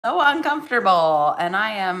so uncomfortable, and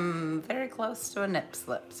I am very close to a nip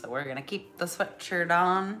slip. So we're gonna keep the sweatshirt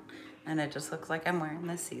on, and it just looks like I'm wearing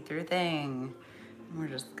this see-through thing. And we're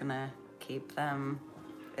just gonna keep them.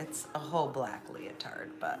 It's a whole black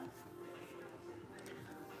leotard, but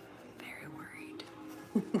very worried.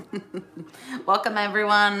 Welcome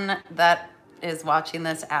everyone that is watching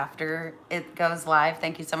this after it goes live.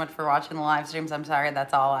 Thank you so much for watching the live streams. I'm sorry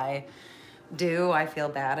that's all I do. I feel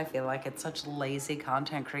bad. I feel like it's such lazy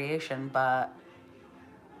content creation, but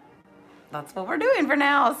that's what we're doing for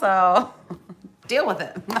now, so deal with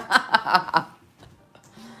it.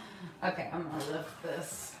 Okay, I'm gonna lift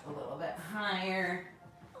this a little bit higher.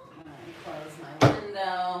 I'm gonna close my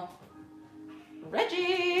window.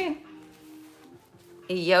 Reggie!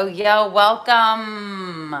 Yo, yo,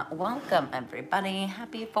 welcome. Welcome, everybody.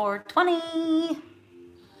 Happy 420.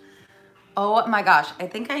 Oh my gosh, I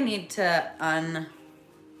think I need to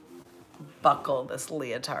unbuckle this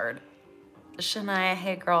leotard. Shania,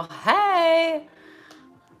 hey girl, hey.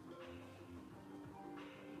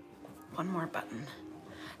 One more button.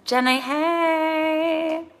 Jenny,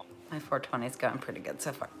 hey. My 420 is going pretty good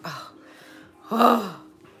so far. Oh, oh.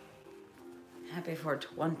 Happy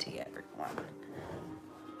 420, everyone.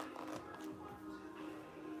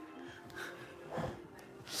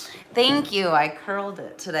 Thank you. I curled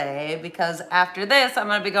it today because after this, I'm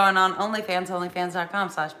going to be going on OnlyFans,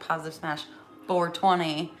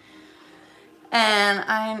 onlyfans.com/positive/smash420. And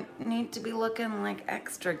I need to be looking like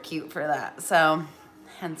extra cute for that. So,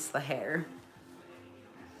 hence the hair.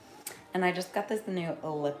 And I just got this new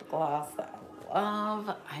lip gloss that I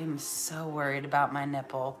love. I'm so worried about my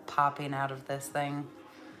nipple popping out of this thing.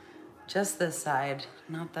 Just this side,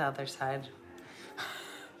 not the other side.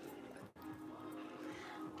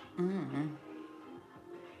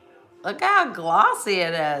 Look how glossy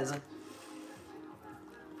it is.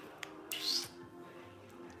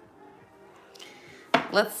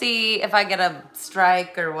 Let's see if I get a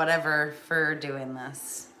strike or whatever for doing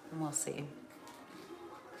this. We'll see.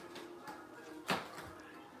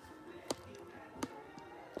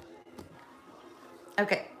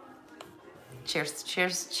 Okay. Cheers,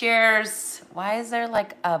 cheers, cheers. Why is there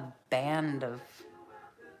like a band of...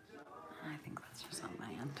 I think that's just on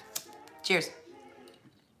my end. Cheers.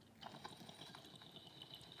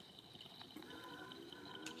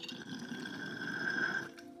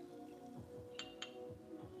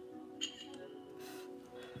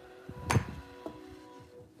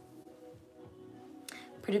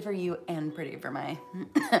 Pretty for you and pretty for my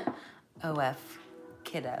OF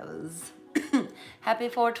kiddos. Happy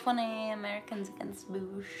 420, Americans Against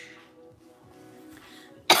Bush.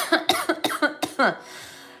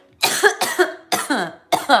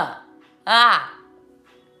 Ah!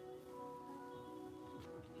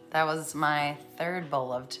 That was my third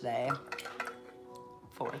bowl of today.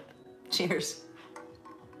 Fourth. Cheers.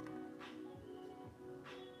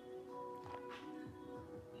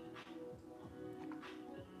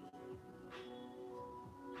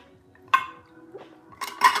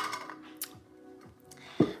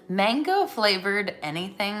 Mango flavored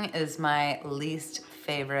anything is my least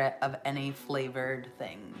favorite of any flavored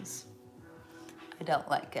things. I don't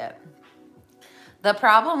like it. The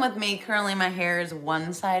problem with me curling my hair is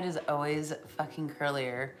one side is always fucking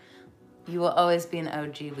curlier. You will always be an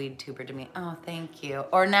OG weed tuber to me. Oh, thank you.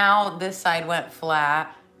 Or now this side went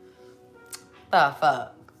flat. The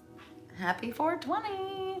fuck? Happy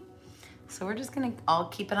 420. So we're just gonna all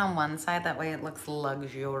keep it on one side. That way it looks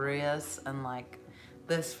luxurious and like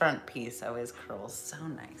this front piece always curls so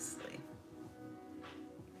nicely.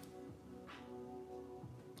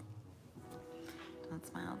 Don't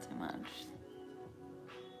smile too much.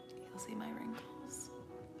 You'll see my wrinkles.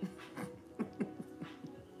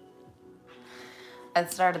 I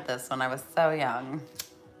started this when I was so young.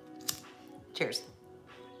 Cheers.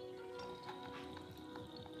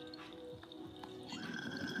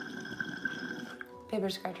 Paper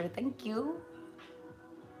scratcher, thank you.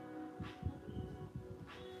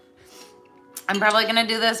 I'm probably gonna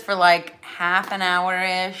do this for like half an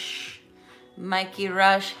hour-ish. Mikey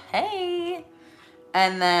Rush, hey.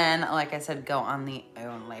 And then, like I said, go on the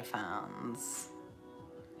OnlyFans.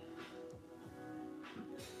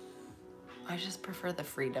 I just prefer the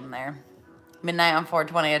freedom there. Midnight on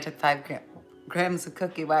 420, I took 5 grams of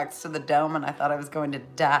cookie wax to the dome and I thought I was going to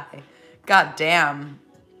die. God damn.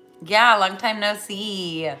 Yeah, long time no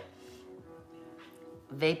see.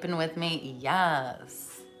 Vaping with me,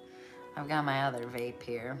 yes. I've got my other vape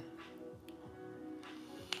here.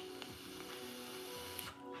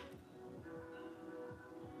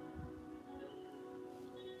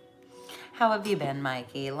 How have you been,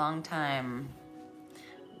 Mikey? Long time.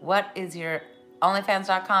 What is your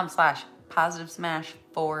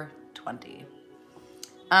onlyfans.com/positive-smash420.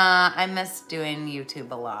 I miss doing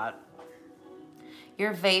YouTube a lot.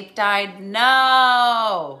 Your vape died?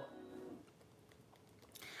 No!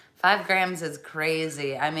 5 grams is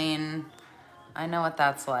crazy. I mean, I know what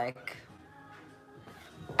that's like.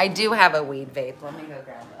 I do have a weed vape. Let me go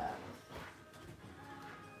grab that.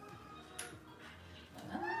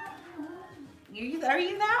 Are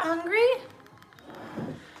you that hungry?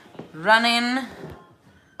 Running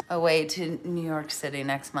away to New York City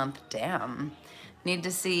next month. Damn. Need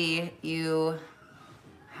to see you.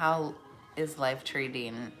 How is life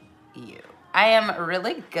treating you? I am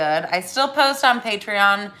really good. I still post on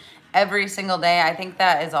Patreon every single day. I think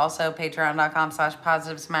that is also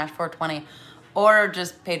patreon.com/positive-smash420 or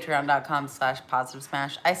just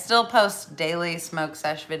patreon.com/positive-smash. I still post daily smoke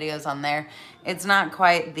sesh videos on there. It's not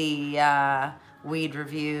quite the weed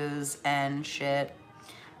reviews and shit.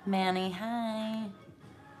 Manny, hi.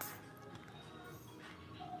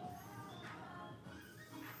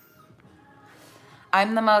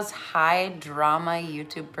 I'm the most high drama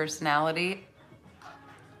YouTube personality.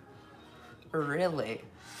 Really?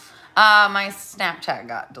 My Snapchat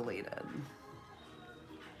got deleted.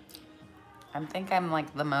 I think I'm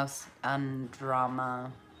like the most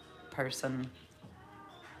undrama person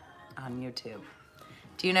on YouTube.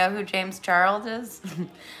 Do you know who James Charles is?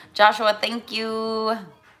 Joshua, thank you.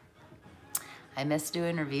 I miss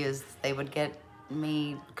doing reviews. They would get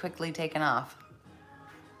me quickly taken off.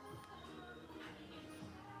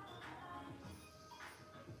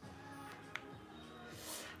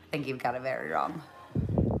 I think you've got it very wrong.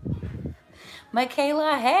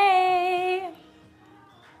 Michaela, hey.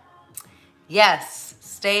 Yes,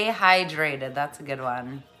 stay hydrated. That's a good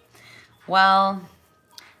one. Well,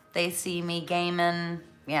 they see me gaming.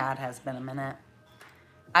 Yeah, it has been a minute.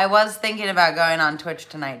 I was thinking about going on Twitch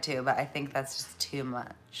tonight too, but I think that's just too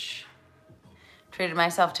much. Treated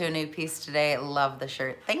myself to a new piece today. Love the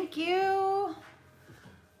shirt. Thank you.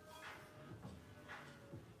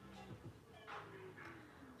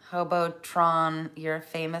 Hobotron, you're a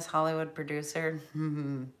famous Hollywood producer.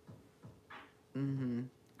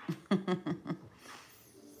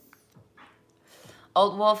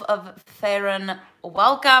 Old Wolf of Farron,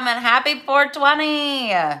 welcome and happy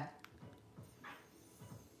 420.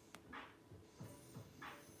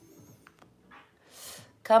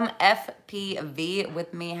 Come FPV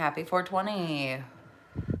with me, happy 420.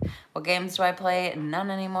 What games do I play?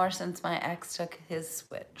 None anymore since my ex took his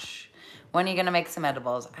Switch. When are you gonna make some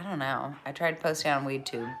edibles? I don't know. I tried posting on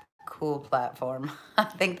WeedTube. Cool platform. I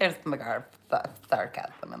think there's some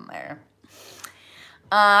sarcasm in there.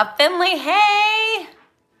 Finley, hey!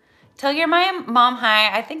 Tell your mom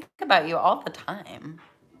hi. I think about you all the time.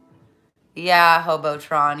 Yeah,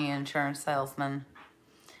 Hobotron, you insurance salesman.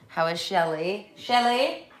 How is Shelly?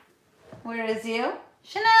 Shelly? Where is you?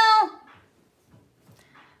 Chanel!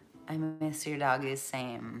 I miss your doggies,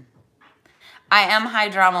 same. I am high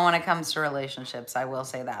drama when it comes to relationships, I will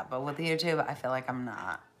say that. But with YouTube, I feel like I'm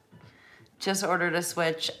not. Just ordered a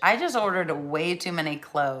Switch. I just ordered way too many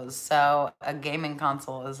clothes. So a gaming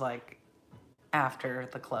console is like after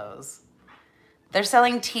the clothes. They're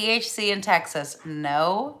selling THC in Texas.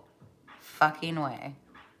 No fucking way.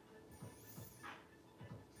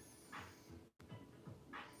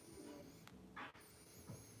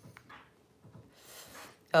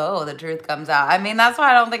 Oh, the truth comes out. I mean, that's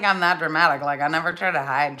why I don't think I'm that dramatic. Like, I never try to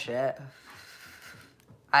hide shit.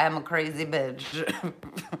 I am a crazy bitch.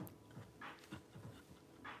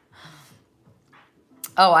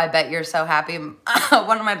 Oh, I bet you're so happy.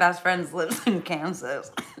 One of my best friends lives in Kansas.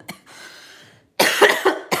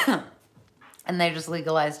 And they just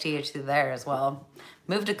legalized THC there as well.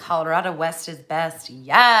 Move to Colorado, West is best.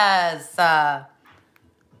 Yes!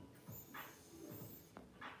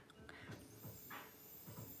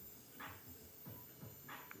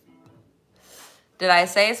 Did I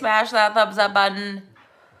say smash that thumbs up button?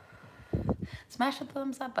 Smash the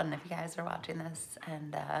thumbs up button if you guys are watching this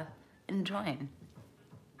and enjoying.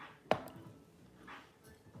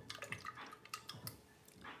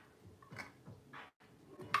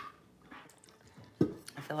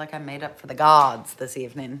 I feel like I made up for the gods this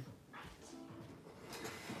evening.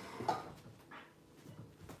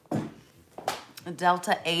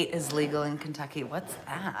 Delta 8 is legal in Kentucky. What's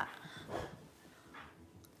that?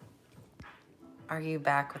 Are you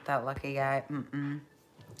back with that lucky guy?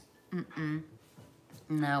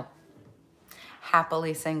 No.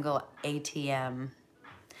 Happily single ATM.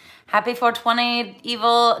 Happy 420,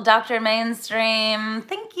 evil Dr. Mainstream.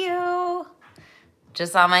 Thank you.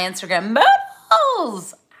 Just on my Instagram.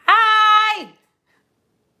 Models! Hi!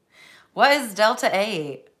 What is Delta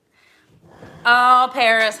 8? Oh,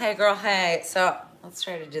 Paris. Hey, girl. Hey. So let's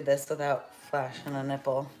try to do this without flashing a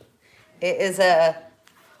nipple. It is a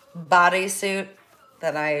bodysuit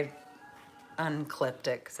that I unclipped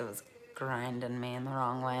it because it was grinding me in the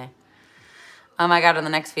wrong way. Oh my God, in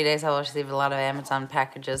the next few days, I will receive a lot of Amazon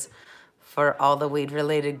packages for all the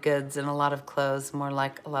weed-related goods and a lot of clothes, more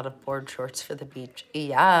like a lot of board shorts for the beach.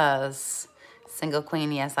 Yes. Single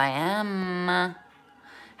queen, yes, I am.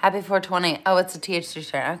 Happy 420. Oh, it's a THC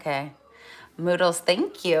shirt. Okay. Moodles,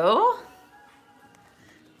 thank you.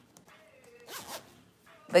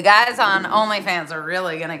 The guys on OnlyFans are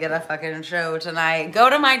really gonna get a fucking show tonight. Go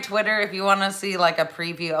to my Twitter if you wanna see like a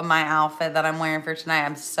preview of my outfit that I'm wearing for tonight.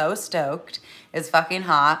 I'm so stoked. It's fucking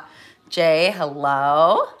hot. Jay,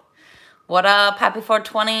 hello. What up? Happy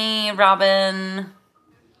 420, Robin.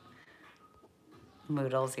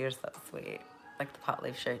 Moodles, you're so sweet. Like the pot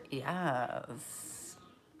leaf shirt. Yes.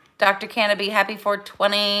 Dr. Canopy, happy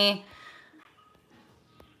 420.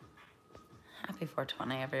 Happy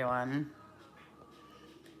 420, everyone.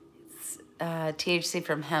 THC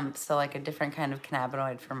from hemp, so like a different kind of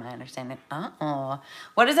cannabinoid from my understanding. Uh-oh.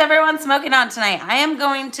 What is everyone smoking on tonight? I am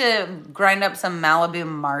going to grind up some Malibu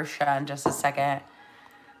Marsha in just a second.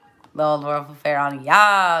 The old World Fair on.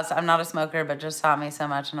 Yes, I'm not a smoker, but just taught me so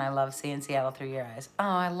much, and I love seeing Seattle through your eyes. Oh,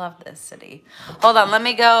 I love this city. Hold on, let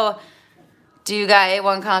me go. Do you got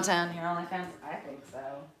A1 content on your OnlyFans? I think so.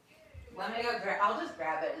 Let me go grab, I'll just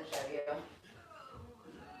grab it and show you.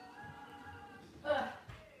 Ugh.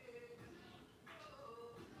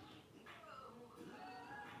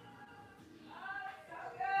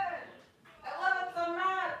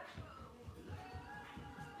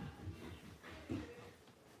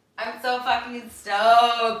 I'm so fucking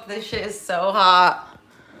stoked. This shit is so hot.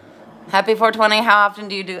 Happy 420. How often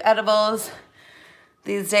do you do edibles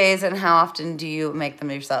these days, and how often do you make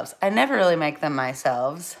them yourselves? I never really make them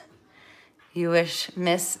myself. You wish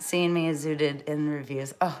miss seeing me zooted in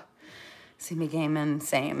reviews. Oh, see me gaming,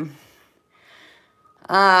 same.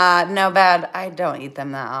 No bad. I don't eat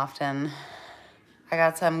them that often. I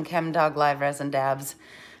got some Chem Dog Live resin dabs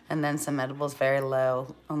and then some edibles very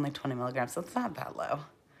low, only 20 milligrams. So it's not that low.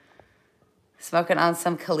 Smoking on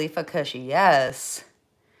some Khalifa Kush, yes.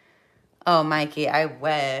 Oh, Mikey, I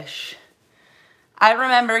wish. I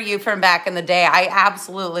remember you from back in the day. I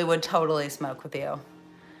absolutely would totally smoke with you.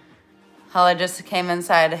 Holly just came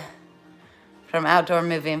inside from outdoor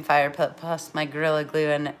movie and fire pit, plus my Gorilla Glue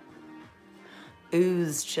and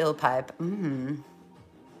ooze chill pipe.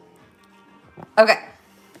 Okay.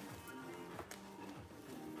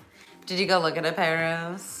 Did you go look at it,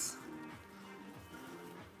 Paris?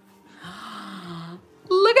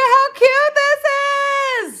 Look at how cute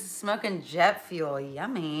this is! Smoking jet fuel,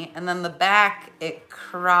 yummy. And then the back, it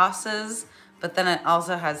crosses, but then it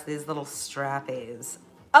also has these little strappies.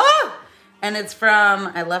 Oh! And it's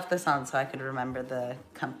from, I left this on so I could remember the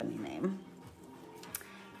company name.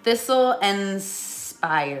 Thistle and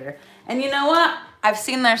Spire. And you know what? I've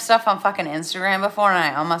seen their stuff on fucking Instagram before and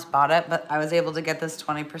I almost bought it, but I was able to get this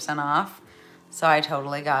 20% off. So I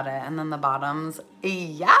totally got it. And then the bottoms,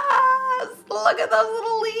 yes! Look at those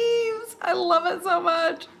little leaves. I love it so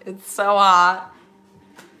much. It's so hot.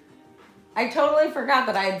 I totally forgot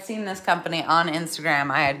that I had seen this company on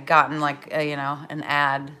Instagram. I had gotten like, a, you know, an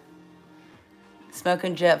ad.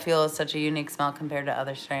 Smoking jet fuel is such a unique smell compared to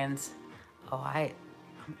other strains. Oh, I'm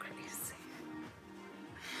crazy.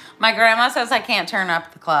 My grandma says I can't turn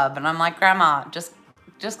up the club. And I'm like, Grandma, just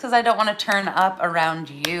because I don't want to turn up around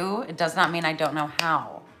you, it does not mean I don't know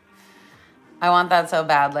how. I want that so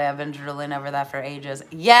badly. I've been drooling over that for ages.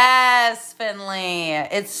 Yes, Finley.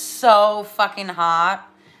 It's so fucking hot.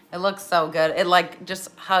 It looks so good. It like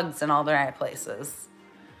just hugs in all the right places.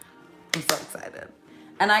 I'm so excited.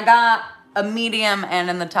 And I got a medium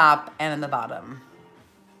and in the top and in the bottom,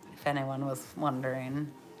 if anyone was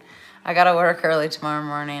wondering. I gotta work early tomorrow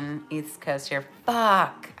morning, East Coast here.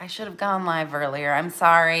 Fuck, I should have gone live earlier. I'm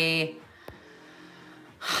sorry.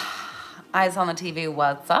 Eyes on the TV,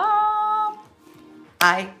 what's up?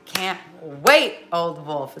 I can't wait, Old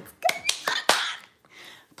Wolf. It's good.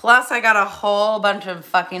 Plus, I got a whole bunch of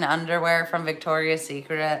fucking underwear from Victoria's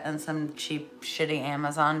Secret and some cheap, shitty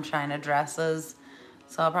Amazon China dresses.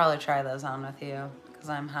 So I'll probably try those on with you because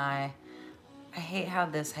I'm high. I hate how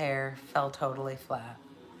this hair fell totally flat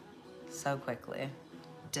so quickly.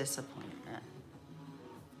 Disappointment.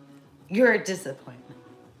 You're a disappointment.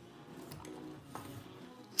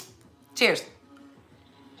 Cheers.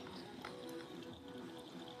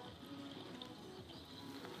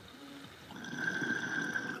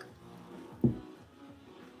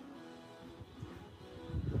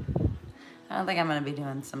 I don't think I'm going to be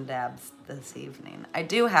doing some dabs this evening. I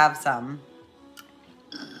do have some.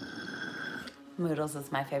 Moodles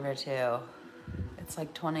is my favorite too. It's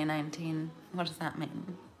like 2019. What does that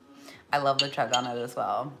mean? I love the chug on it as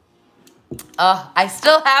well. I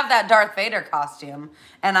still have that Darth Vader costume,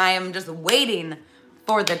 and I am just waiting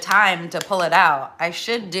for the time to pull it out. I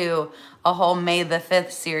should do a whole May the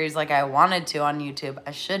 5th series like I wanted to on YouTube.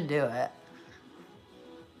 I should do it.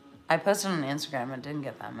 I posted on Instagram. It didn't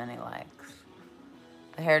get that many likes.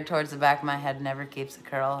 The hair towards the back of my head never keeps a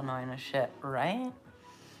curl. Annoying as shit, right?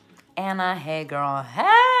 Anna, hey girl,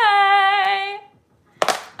 hey!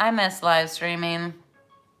 I miss live streaming.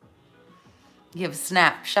 You have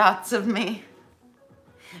snapshots of me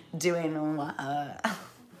doing what?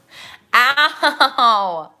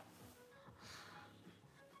 Ow!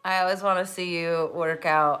 I always want to see you work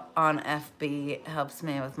out on FB. It helps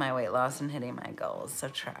me with my weight loss and hitting my goals, so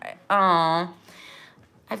try. Oh,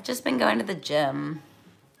 I've just been going to the gym.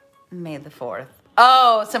 May the 4th.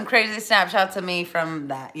 Oh, some crazy snapshots of me from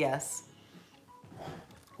that, yes.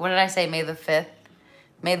 What did I say, May the 5th?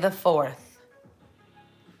 May the 4th.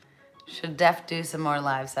 Should def do some more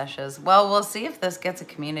live sessions. Well, we'll see if this gets a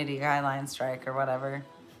community guideline strike or whatever.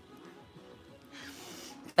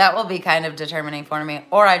 That will be kind of determining for me.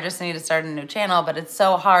 Or I just need to start a new channel, but it's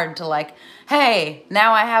so hard to like, hey,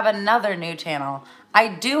 now I have another new channel. I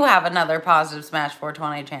do have another Positive Smash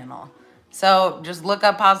 420 channel. So just look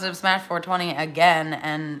up Positive Smash 420 again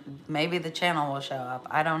and maybe the channel will show up.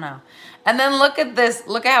 I don't know. And then look at this.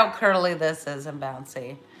 Look at how curly this is and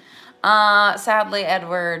bouncy. Sadly,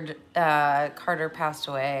 Edward Carter passed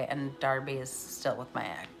away and Darby is still with my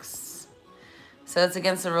ex. So it's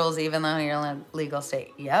against the rules even though you're in a legal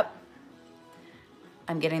state. Yep.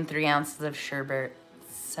 I'm getting 3 ounces of sherbet.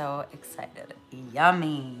 So excited.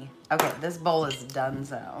 Yummy. Okay, this bowl is done,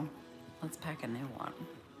 so let's pack a new one.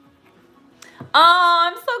 Oh,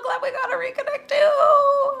 I'm so glad we got to reconnect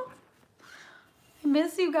too. I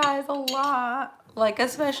miss you guys a lot. Like,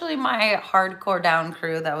 especially my hardcore down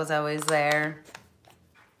crew that was always there.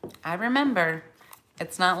 I remember.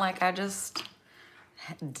 It's not like I just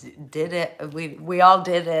did it. We all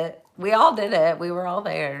did it. We all did it. We were all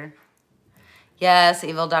there. Yes,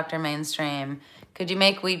 Evil Dr. Mainstream. Could you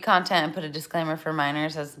make weed content and put a disclaimer for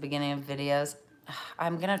minors as the beginning of videos?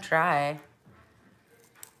 I'm going to try.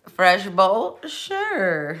 Fresh bowl?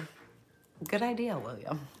 Sure. Good idea,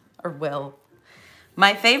 William. Or Will.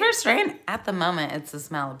 My favorite strain at the moment, it's this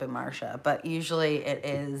Malibu Marsha, but usually it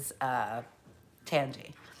is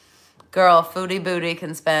Tangy. Girl, Foodie Booty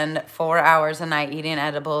can spend 4 hours a night eating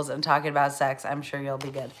edibles and talking about sex. I'm sure you'll be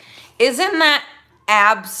good. Isn't that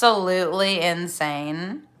absolutely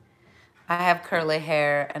insane? I have curly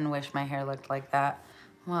hair and wish my hair looked like that.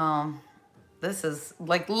 Well, this is,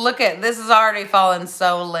 like, look at, this is already fallen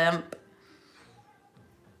so limp.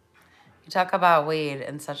 You talk about weed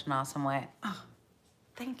in such an awesome way. Oh,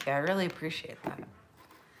 thank you. I really appreciate that.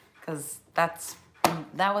 Because that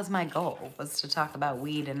was my goal, was to talk about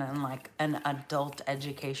weed in like an adult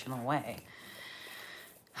educational way.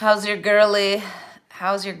 How's your girly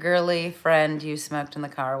friend you smoked in the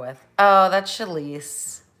car with? Oh, that's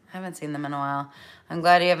Shalise. I haven't seen them in a while. I'm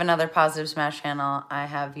glad you have another Positive Smash channel. I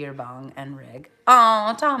have your bong and rig.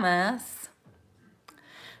 Oh, Thomas.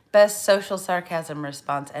 Best social sarcasm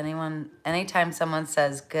response. Anytime someone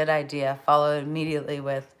says, good idea, follow immediately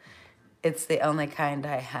with, it's the only kind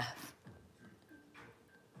I have.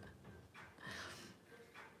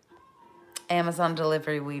 Amazon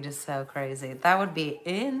delivery weed is so crazy. That would be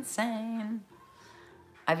insane.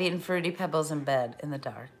 I've eaten Fruity Pebbles in bed in the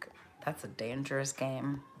dark. That's a dangerous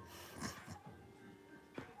game.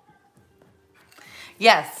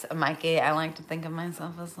 Yes, Mikey, I like to think of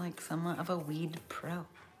myself as like somewhat of a weed pro.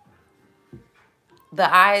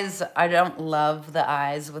 The eyes, I don't love the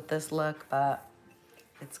eyes with this look, but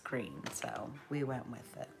it's green, so we went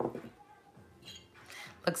with it.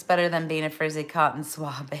 Looks better than being a frizzy cotton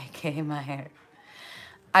swab, aka my hair.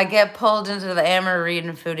 I get pulled into the Amber Reed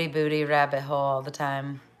and Foodie Booty rabbit hole all the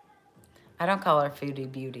time. I don't call her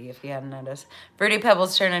Foodie Beauty, if you hadn't noticed. Fruity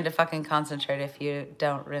Pebbles turn into fucking concentrate if you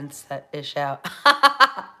don't rinse that ish out.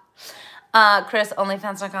 Chris,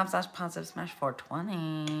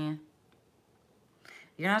 onlyfans.com/positivesmash420.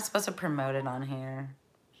 You're not supposed to promote it on here.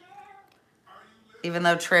 Even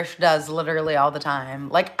though Trish does literally all the time.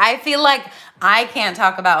 Like, I feel like I can't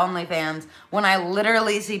talk about OnlyFans when I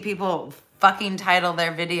literally see people fucking title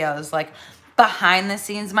their videos, like, behind the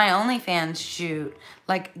scenes my OnlyFans shoot.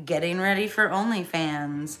 Like, getting ready for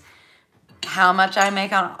OnlyFans. How much I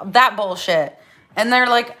make on that bullshit. And they're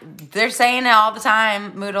like, they're saying it all the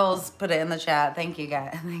time. Moodles, put it in the chat. Thank you,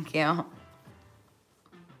 guys. Thank you.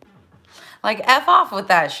 Like, F off with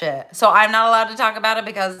that shit. So I'm not allowed to talk about it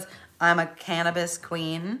because I'm a cannabis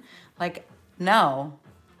queen. Like, No,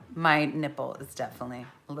 my nipple is definitely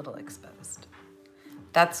a little exposed.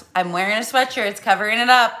 I'm wearing a sweatshirt. It's covering it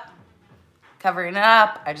up. Covering it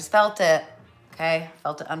up. I just felt it. Okay?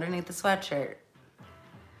 Felt it underneath the sweatshirt.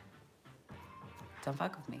 Don't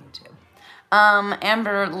fuck with me, YouTube.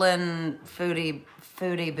 Amberlyn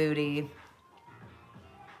Foodie Booty.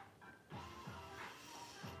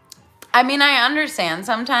 I mean, I understand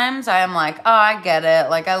sometimes. I am like, oh, I get it.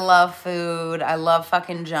 Like, I love food. I love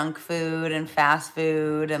fucking junk food and fast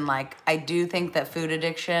food. And, like, I do think that food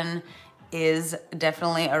addiction is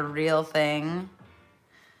definitely a real thing.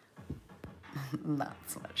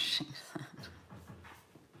 That's what she said.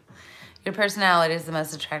 Your personality is the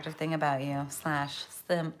most attractive thing about you. /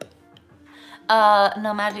 simp.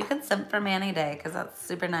 No, Matt, you can simp for me any day because that's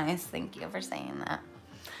super nice. Thank you for saying that.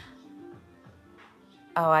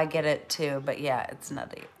 Oh, I get it too, but yeah, it's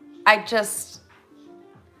nutty. I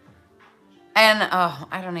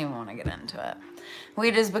don't even want to get into it.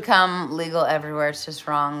 Weed has become legal everywhere. It's just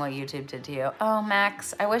wrong what YouTube did to you. Oh,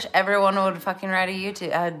 Max, I wish everyone would fucking write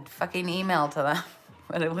a fucking email to them,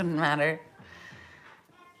 but it wouldn't matter.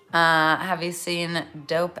 Have you seen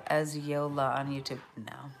Dope as Yola on YouTube?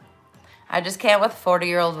 No. I just can't with a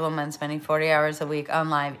 40-year-old woman spending 40 hours a week on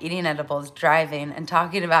live, eating edibles, driving, and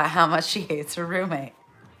talking about how much she hates her roommate.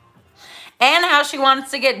 And how she wants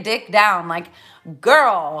to get dick down. Like,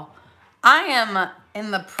 girl, I am in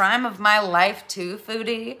the prime of my life too,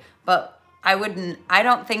 foodie, but I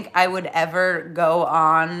don't think I would ever go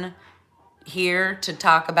on here to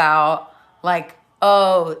talk about, like,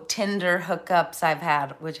 oh, Tinder hookups I've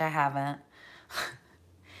had, which I haven't.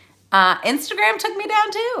 Instagram took me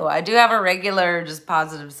down too. I do have a regular just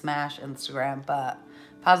positive smash Instagram, but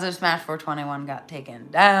positive smash 421 got taken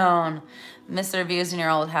down. Miss the reviews in your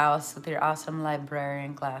old house with your awesome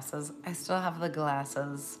librarian glasses. I still have the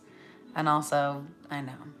glasses. And also, I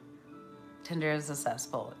know, Tinder is a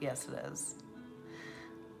cesspool. Yes, it is.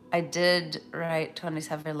 I did write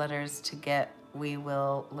 27 letters to get We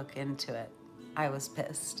Will Look Into It. I was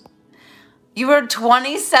pissed. You were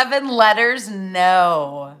 27 letters?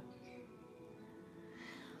 No.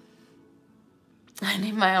 I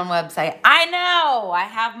need my own website. I know. I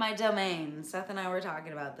have my domain. Seth and I were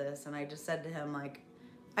talking about this, and I just said to him, like,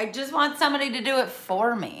 I just want somebody to do it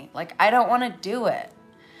for me. Like, I don't want to do it.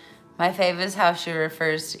 My fave is how she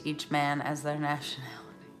refers to each man as their nationality.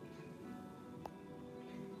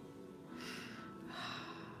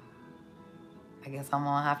 I guess I'm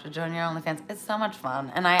gonna have to join your OnlyFans. It's so much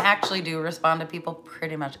fun. And I actually do respond to people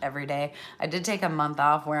pretty much every day. I did take a month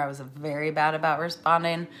off where I was very bad about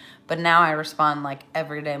responding, but now I respond like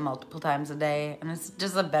every day, multiple times a day. And it's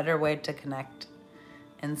just a better way to connect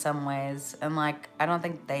in some ways. And like, I don't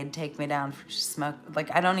think they'd take me down for smoke.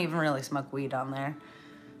 Like, I don't even really smoke weed on there.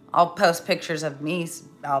 I'll post pictures of me.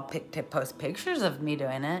 I'll post pictures of me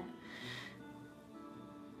doing it.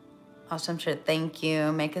 Awesome shit, thank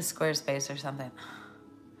you. Make a Squarespace or something.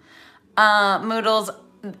 Moodles,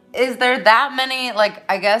 is there that many, like,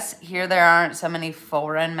 I guess here there aren't so many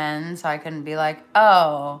foreign men, so I can be like,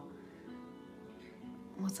 oh,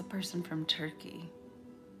 what's a person from Turkey?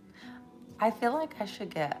 I feel like I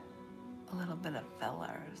should get a little bit of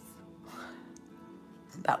fillers.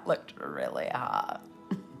 That looked really hot.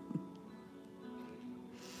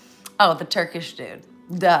 Oh, the Turkish dude,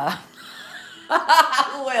 duh.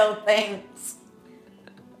 Will, thanks.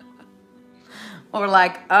 Or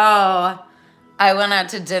like, oh, I went out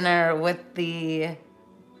to dinner with the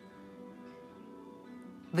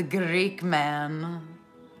Greek man.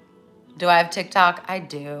 Do I have TikTok? I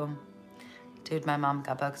do. Dude, my mom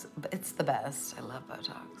got Botox. It's the best. I love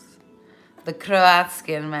Botox. The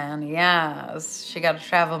Croatian man, yes. She got a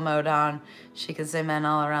travel mode on. She could say men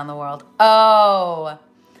all around the world. Oh,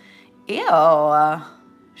 ew.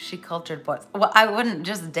 She cultured boys. Well, I wouldn't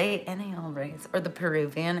just date any old race. Or the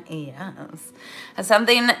Peruvian, yes. Has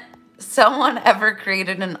someone ever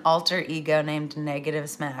created an alter ego named Negative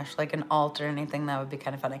Smash? Like an alt or anything, that would be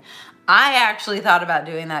kind of funny. I actually thought about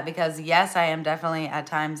doing that because, yes, I am definitely at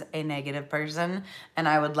times a negative person. And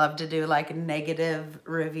I would love to do like negative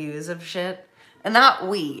reviews of shit. And not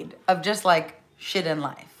weed, of just like shit in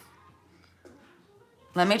life.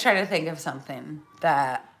 Let me try to think of something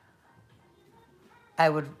that I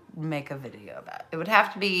would make a video about. It would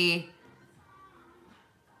have to be,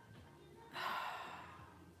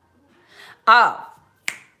 oh,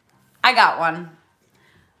 I got one.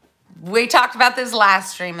 We talked about this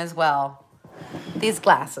last stream as well. These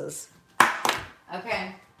glasses.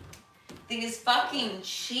 Okay. These fucking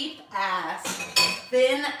cheap ass,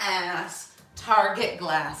 thin ass Target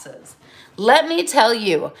glasses. Let me tell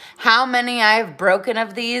you how many I've broken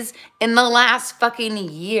of these in the last fucking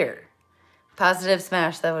year. Positive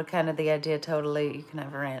smash, that would kind of the idea totally. You can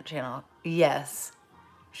have a rant channel. Yes.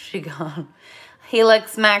 She gone.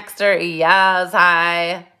 Helix Maxter, yes,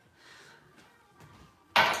 hi.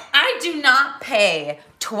 I do not pay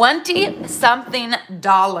 $20-something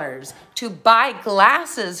to buy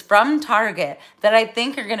glasses from Target that I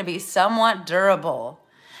think are gonna be somewhat durable.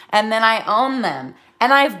 And then I own them.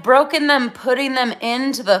 And I've broken them putting them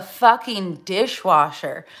into the fucking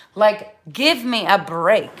dishwasher. Like, give me a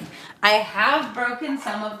break. I have broken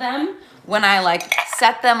some of them when I like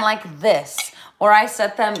set them like this. Or I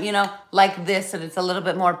set them, you know, like this, and it's a little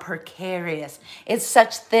bit more precarious. It's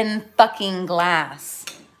such thin fucking glass.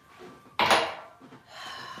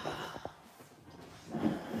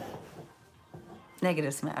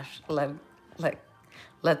 Negative smash.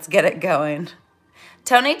 Let's get it going.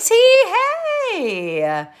 Tony T,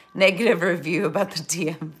 hey! Negative review about the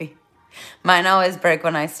DMV. Mine always break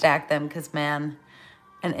when I stack them because, man,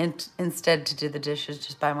 and instead to do the dishes,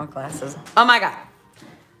 just buy more glasses. Oh my God.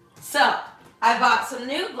 So, I bought some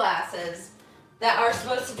new glasses that are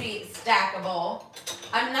supposed to be stackable.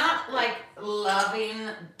 I'm not, like, loving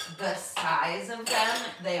the size of them.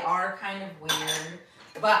 They are kind of weird,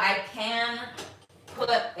 but I can put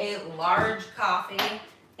a large coffee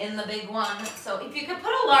in the big one. So if you could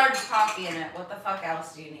put a large coffee in it, what the fuck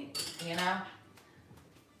else do you need, you know?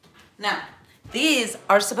 Now, these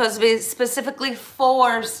are supposed to be specifically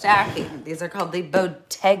for stacking. These are called the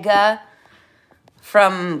Bottega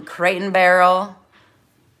from Crate and Barrel.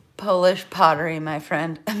 Polish pottery, my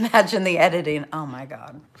friend. Imagine the editing. Oh my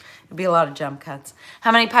God. It'd be a lot of jump cuts.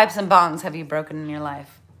 How many pipes and bongs have you broken in your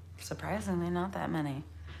life? Surprisingly, not that many.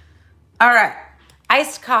 All right.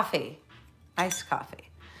 Iced coffee. Iced coffee.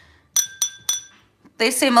 They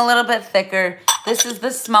seem a little bit thicker. This is the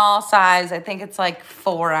small size. I think it's like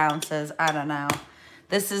 4 ounces. I don't know.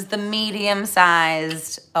 This is the medium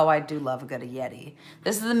sized. Oh, I do love a good Yeti.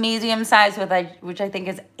 This is the medium size, which I think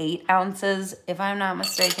is 8 ounces, if I'm not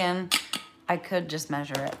mistaken. I could just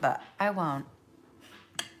measure it, but I won't.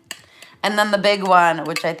 And then the big one,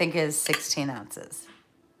 which I think is 16 ounces.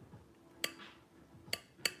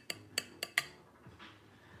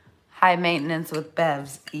 High maintenance with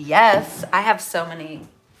bevs. Yes, I have so many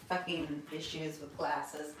fucking issues with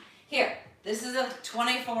glasses. Here, this is a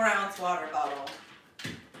 24-ounce water bottle.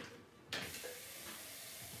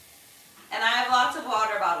 And I have lots of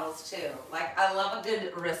water bottles too. Like, I love a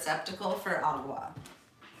good receptacle for agua.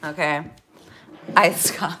 Okay?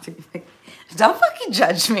 Iced coffee. Don't fucking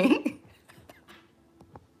judge me.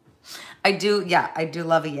 I do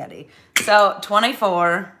love a Yeti. So,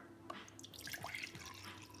 24.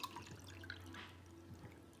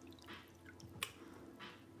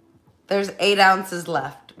 There's 8 ounces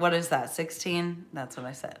left. What is that, 16? That's what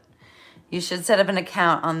I said. You should set up an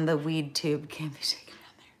account on the weed tube. Can't be taken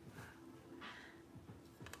down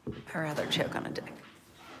there. I'd rather choke on a dick.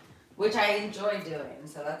 Which I enjoy doing,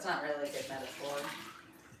 so that's not really a good metaphor.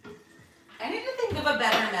 I need to think of a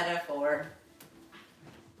better metaphor.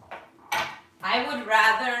 I would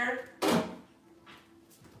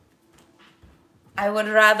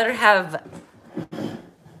rather have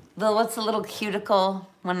what's the little cuticle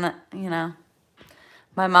when, you know,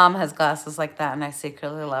 my mom has glasses like that and I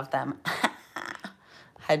secretly love them.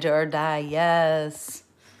 Hydra or die, yes.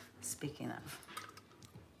 Speaking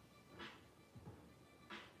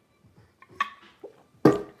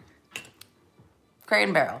of. Crate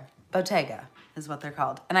and Barrel, Bottega is what they're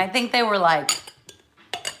called. And I think they were like,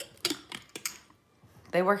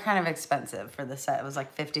 they were kind of expensive for the set. It was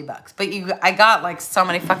like 50 bucks. But I got like so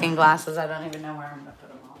many fucking glasses, I don't even know where I'm gonna put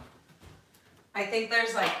them all. I think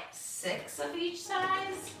there's like 6 of each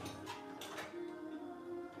size.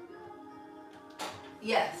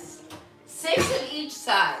 Yes, 6 of each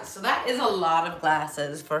size. So that is a lot of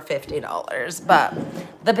glasses for $50. But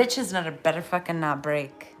the bitches better fucking not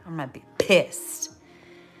break. I'm gonna be pissed.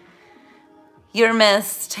 You're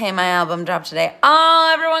missed. Hey, my album dropped today.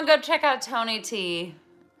 Oh, everyone go check out Tony T.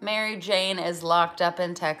 Mary Jane is locked up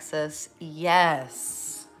in Texas. Yes.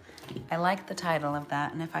 I like the title of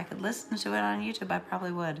that, and if I could listen to it on YouTube, I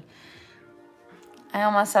probably would. I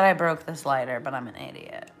almost said I broke this lighter, but I'm an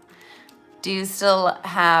idiot. Do you still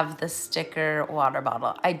have the sticker water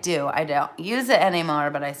bottle? I do. I don't use it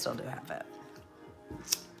anymore, but I still do have it.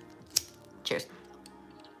 Cheers.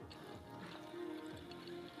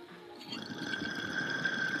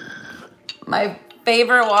 My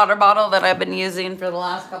favorite water bottle that I've been using for the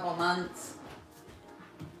last couple months.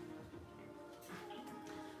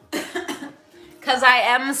 Because I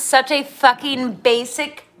am such a fucking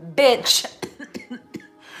basic bitch.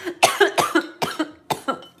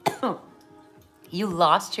 You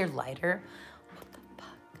lost your lighter? What the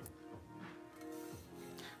fuck?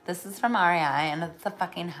 This is from REI, and it's a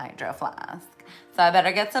fucking hydro flask. So I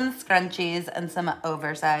better get some scrunchies and some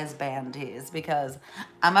oversized bandies because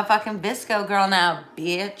I'm a fucking visco girl now,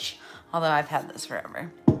 bitch. Although I've had this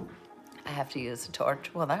forever. I have to use a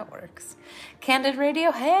torch. Well, that works. Candid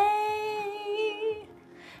Radio, hey!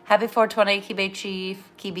 Happy 420, Kibe Chief,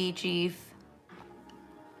 Kibe Chief.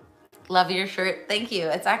 Love your shirt. Thank you.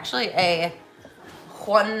 It's actually a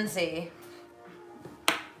onesie.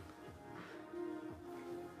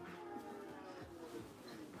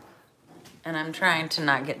 And I'm trying to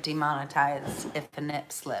not get demonetized if a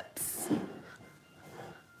nip slips.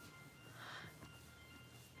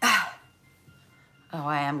 Oh,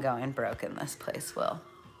 I am going broke in this place, Will.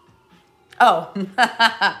 Oh,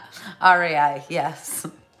 REI, yes.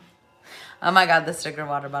 Oh my God, the sticker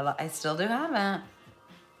water bottle. I still do have it.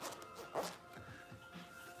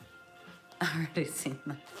 I already seen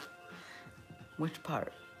that. Which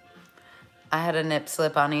part? I had a nip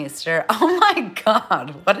slip on Easter. Oh my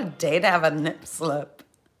God, what a day to have a nip slip.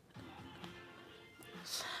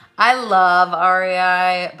 I love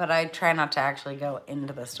REI, but I try not to actually go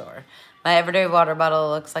into the store. My everyday water bottle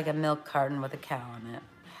looks like a milk carton with a cow in it.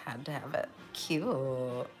 Had to have it.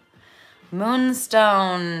 Cute.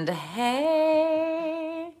 Moonstoned.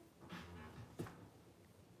 Hey.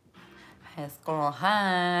 High school.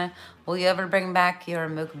 Hi. Will you ever bring back your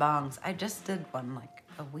mukbangs? I just did one like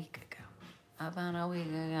a week ago. About a week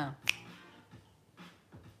ago.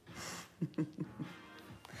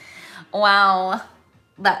 Wow.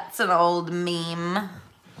 That's an old meme.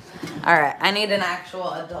 All right, I need an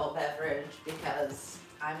actual adult beverage because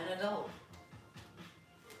I'm an adult.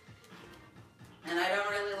 And I don't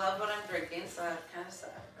really love what I'm drinking, so that kind of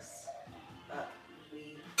sucks. But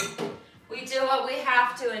we do what we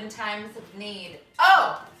have to in times of need.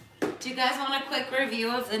 Oh, do you guys want a quick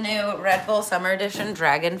review of the new Red Bull Summer Edition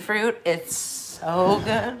Dragon Fruit? It's so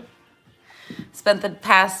good. Spent the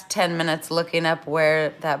past 10 minutes looking up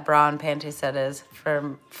where that bra and panty set is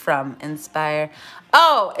from Inspire.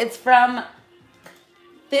 Oh, it's from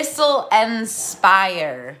Thistle and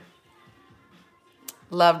Spire.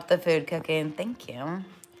 Loved the food cooking. Thank you.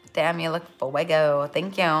 Damn, you look fuego.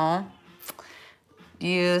 Thank you.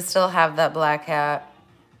 You still have that black hat?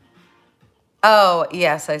 Oh,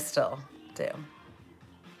 yes, I still do. I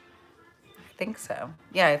think so.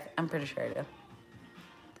 Yeah, I'm pretty sure I do.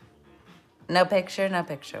 No picture of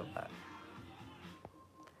that.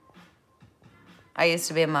 I used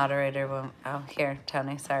to be a moderator when, oh, here,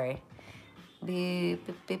 Tony, sorry. Beep,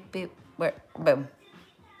 beep, beep, beep. Where, boom.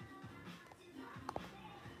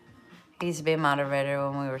 I used to be a moderator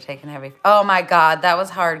when we were taking heavy, oh my God, that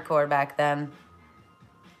was hardcore back then.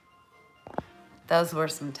 Those were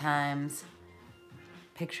some times.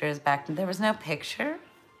 Pictures back then, there was no picture.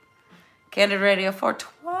 Candid Radio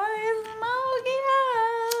 420. Oh,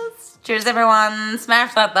 yes. Cheers, everyone.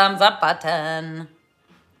 Smash that thumbs up button.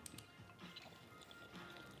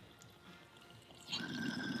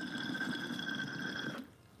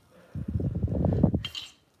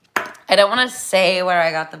 I don't want to say where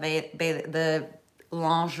I got the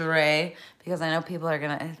lingerie because I know people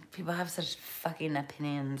have such fucking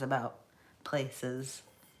opinions about places.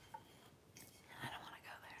 I don't want to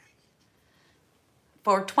go there.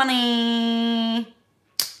 420.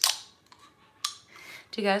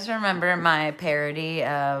 Do you guys remember my parody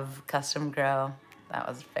of Custom Grow? That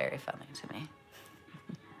was very funny to me.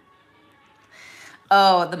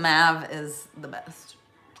 Oh, the Mav is the best.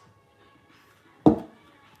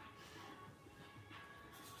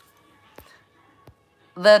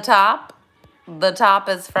 The top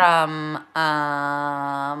is from,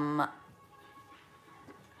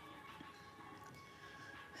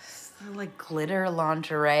 like glitter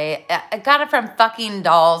lingerie. I got it from fucking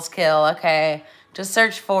Dolls Kill, okay? Just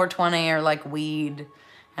search 420 or like weed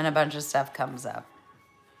and a bunch of stuff comes up.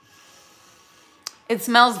 It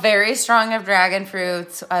smells very strong of dragon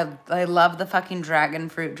fruits. I love the fucking dragon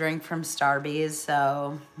fruit drink from Starbucks.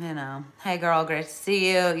 So, you know. Hey, girl. Great to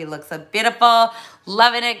see you. You look so beautiful.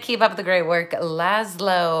 Loving it. Keep up the great work.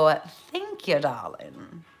 Laszlo. Thank you,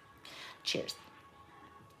 darling. Cheers.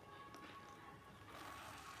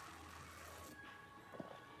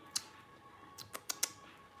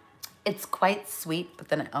 It's quite sweet, but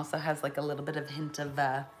then it also has like a little bit of hint of,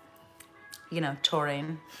 you know,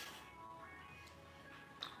 taurine.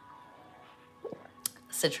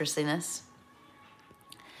 Citrusiness.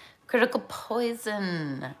 Critical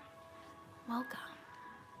Poison. Welcome.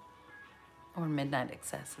 Or Midnight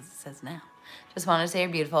Excess, as it says now. Just want to say you're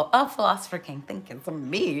beautiful. Oh, Philosopher King, thank you so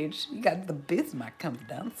much. You got the boost my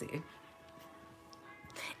confidence.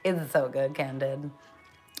 It's so good, Candid.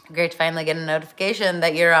 Great to finally get a notification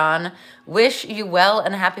that you're on. Wish you well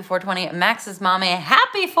and happy 420. Max's mommy,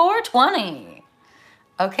 happy 420.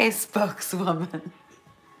 Okay, spokeswoman.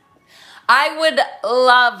 I would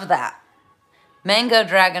love that. Mango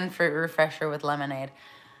dragon fruit refresher with lemonade.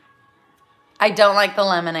 I don't like the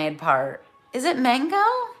lemonade part. Is it mango?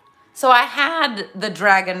 So I had the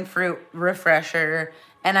dragon fruit refresher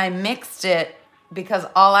and I mixed it because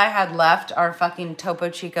all I had left are fucking Topo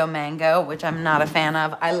Chico mango, which I'm not a fan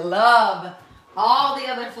of. I love all the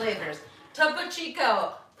other flavors. Topo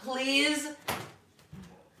Chico, please.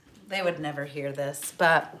 They would never hear this,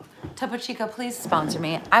 but Topo Chico, please sponsor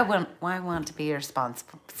me. I want to be your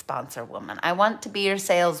sponsor woman. I want to be your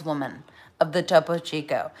saleswoman of the Topo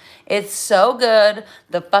Chico. It's so good.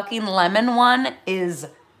 The fucking lemon one is,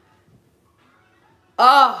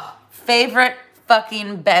 oh, favorite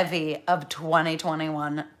fucking bevy of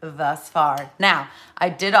 2021 thus far. Now, I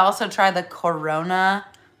did also try the Corona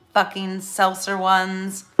fucking seltzer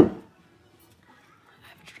ones. I have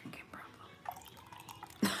a drinking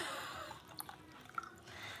problem.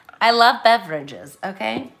 I love beverages,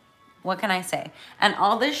 okay? What can I say? And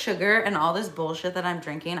all this sugar and all this bullshit that I'm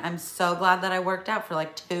drinking, I'm so glad that I worked out for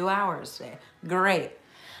like 2 hours today. Great.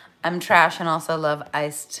 I'm trash and also love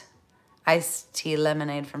iced tea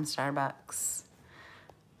lemonade from Starbucks.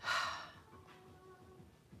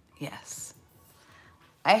 Yes.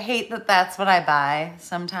 I hate that that's what I buy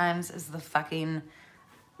sometimes is the fucking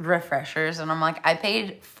refreshers. And I'm like, I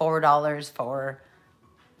paid $4 for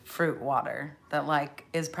fruit water that like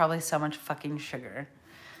is probably so much fucking sugar.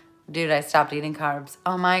 Dude, I stopped eating carbs.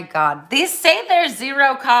 Oh my God. These say there's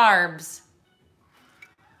 0 carbs.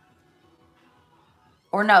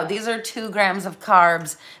 Or no, these are 2 grams of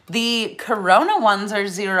carbs. The Corona ones are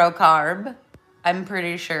 0 carb, I'm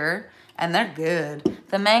pretty sure. And they're good.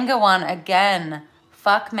 The mango one, again,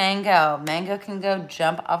 fuck mango. Mango can go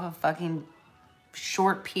jump off a fucking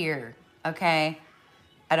short pier, okay?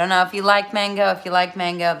 I don't know if you like mango. If you like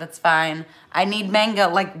mango, that's fine. I need mango,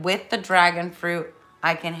 like with the dragon fruit,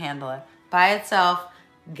 I can handle it. By itself,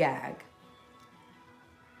 gag.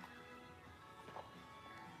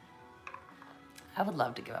 I would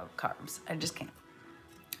love to give up carbs. I just can't.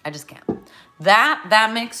 I just can't.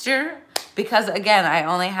 That mixture, because again, I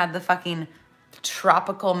only had the fucking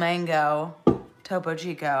tropical mango Topo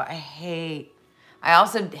Chico. I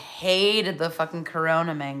also hated the fucking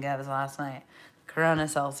Corona mangoes last night. Corona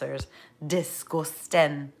seltzers.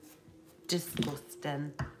 Disgusting.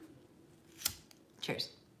 Disgusting. Cheers.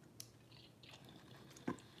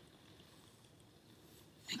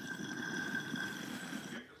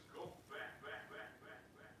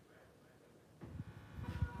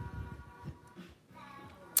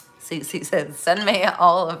 Cece says, send me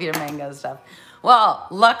all of your mango stuff. Well,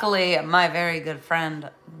 luckily, my very good friend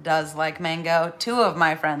does like mango. 2 of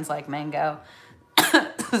my friends like mango.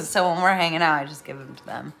 So when we're hanging out, I just give them to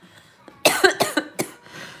them.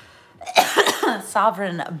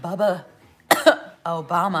 Sovereign Bubba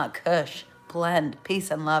Obama Kush blend. Peace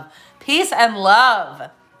and love. Peace and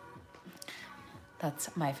love.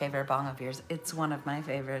 That's my favorite bong of yours. It's one of my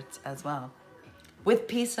favorites as well. With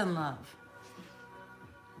peace and love.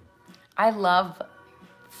 I love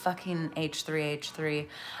fucking H3H3.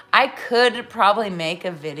 I could probably make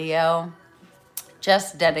a video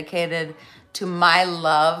just dedicated to my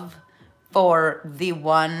love for the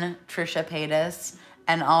one Trisha Paytas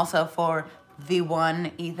and also for the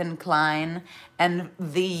one Ethan Klein. And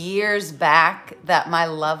the years back that my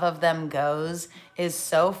love of them goes is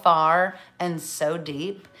so far and so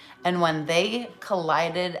deep. And when they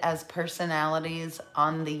collided as personalities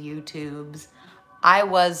on the YouTubes, I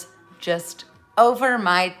was just over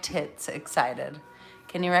my tits excited.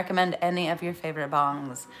 Can you recommend any of your favorite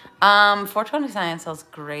bongs? 420 Science sells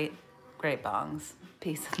great bongs.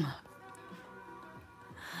 Peace and love.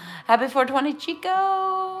 Happy 420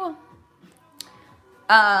 Chico.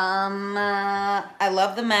 I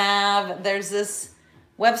love the Mav. There's this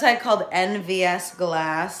website called NVS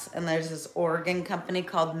Glass, and there's this Oregon company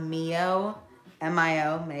called Mio,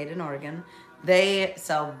 M-I-O, made in Oregon. They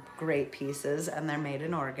sell great pieces, and they're made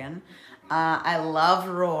in Oregon. I love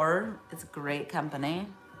Roar. It's a great company.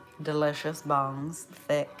 Delicious bongs,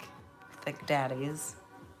 thick daddies.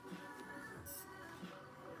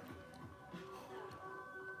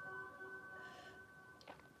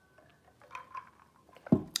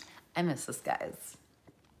 I miss this, guys.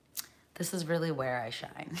 This is really where I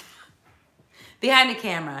shine. Behind a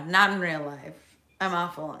camera, not in real life. I'm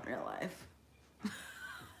awful in real life.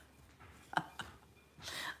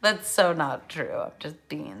 That's so not true. I'm just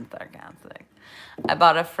being sarcastic. I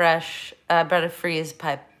bought a freeze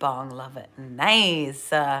pipe bong. Love it.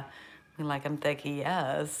 Nice. We like them thick,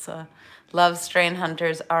 yes. Love Strain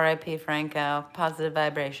Hunters, R.I.P. Franco. Positive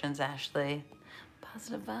vibrations, Ashley.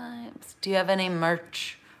 Positive vibes. Do you have any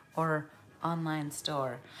merch or online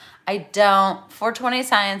store? I don't. 420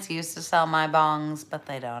 Science used to sell my bongs, but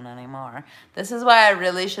they don't anymore. This is why I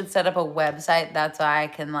really should set up a website. That's why I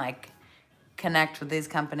can like connect with these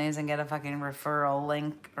companies and get a fucking referral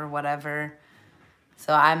link or whatever.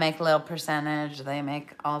 So I make a little percentage. They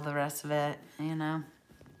make all the rest of it, you know.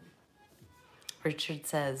 Richard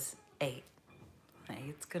says 8.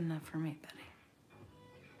 8's good enough for me, Betty.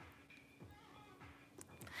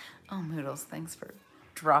 Oh, Moodles, thanks for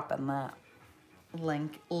dropping that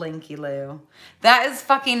linky loo. That is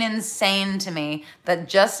fucking insane to me that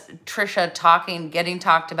just Trisha getting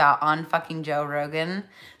talked about on fucking Joe Rogan,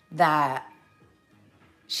 that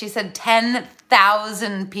she said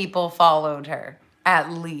 10,000 people followed her,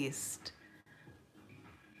 at least.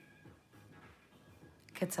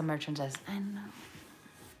 Get some merchandise. I know.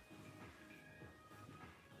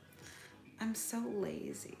 I'm so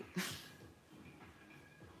lazy.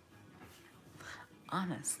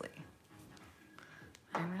 Honestly.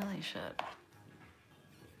 I really should.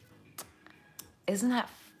 Isn't that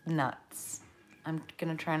nuts? I'm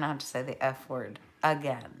gonna try not to say the F word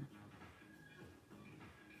again.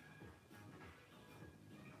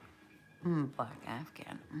 Black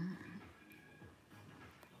Afghan.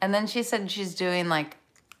 And then she said she's doing like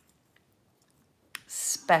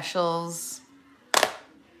specials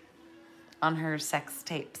on her sex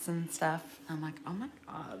tapes and stuff. I'm like, oh my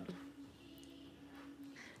God.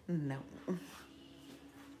 No.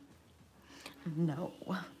 No.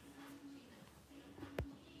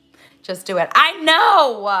 Just do it. I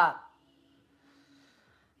know! I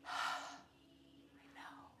know.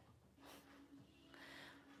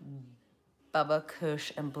 Bubba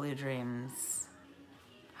Kush and Blue Dreams.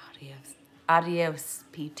 Adios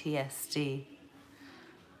PTSD.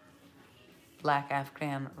 Black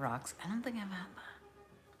Afghan rocks. I don't think I've had that.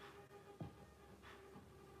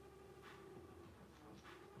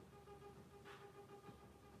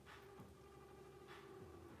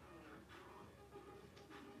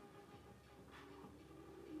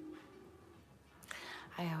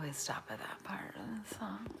 I always stop at that part of the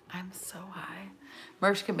song. I'm so high.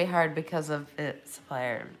 Merch can be hard because of it.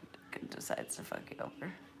 Supplier decides to fuck you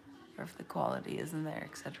over. Or if the quality isn't there,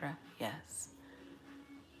 etc. Yes.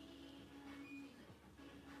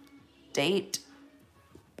 Date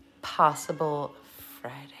possible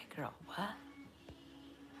Friday. Girl, what?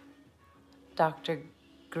 Dr.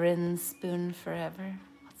 Grinspoon forever?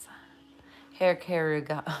 What's that? Hair care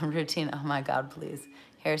routine. Oh my God, please.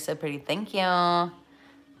 Hair so pretty. Thank you.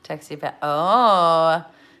 Text you back. Oh,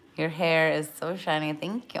 your hair is so shiny.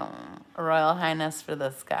 Thank you. Royal Highness for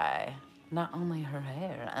this guy. Not only her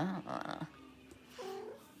hair.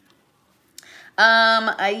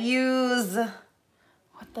 I use,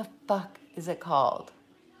 what the fuck is it called?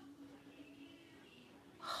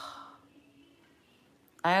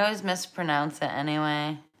 I always mispronounce it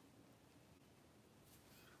anyway.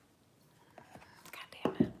 God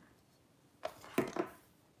damn it.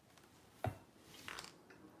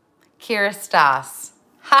 Kiristas.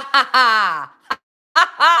 Ha ha ha. Ha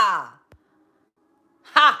ha.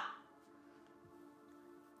 Ha.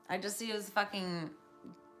 I just use fucking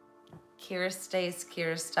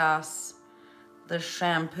Kiristas, the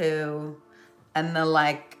shampoo, and the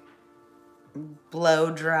like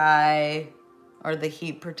blow dry or the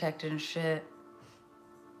heat protectant shit.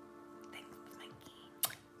 Thanks,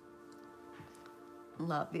 Mikey.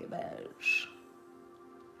 Love you, bitch.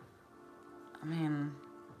 I mean,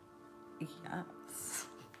 yes.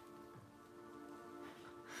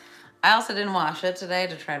 I also didn't wash it today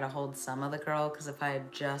to try to hold some of the curl, because if I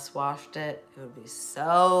had just washed it, it would be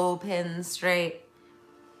so pin straight.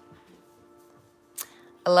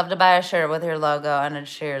 I love to buy a shirt with your logo and it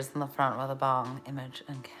shears in the front with a bong image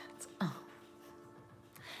and cats. Oh.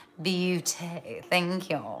 Beauty. Thank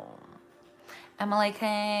you. Emily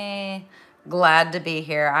K. Glad to be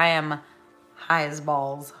here. I am high as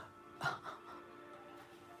balls.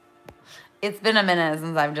 It's been a minute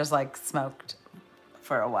since I've just like smoked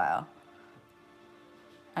for a while.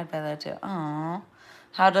 I'd buy that too. Oh,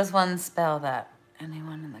 how does one spell that?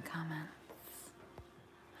 Anyone in the comments?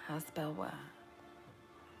 How to spell what?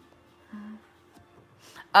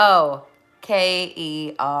 Oh,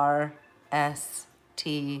 Kersta.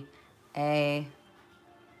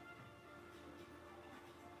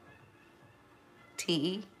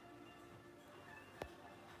 T.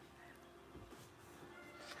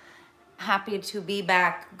 Happy to be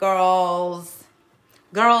back, girls.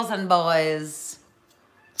 Girls and boys.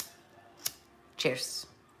 Cheers.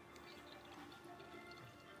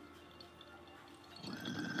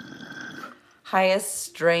 Highest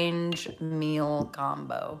strange meal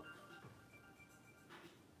combo.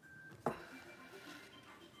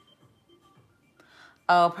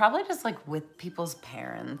 Oh, probably just like with people's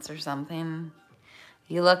parents or something.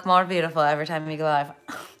 You look more beautiful every time you go live.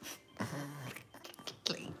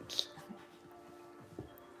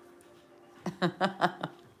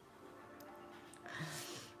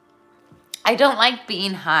 I don't like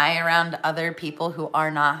being high around other people who are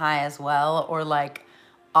not high as well, or like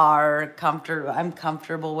I'm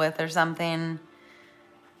comfortable with or something.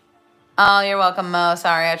 Oh, you're welcome, Mo.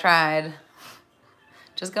 Sorry, I tried.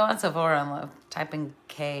 Just go on Sephora and type in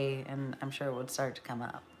K, and I'm sure it would start to come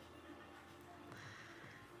up.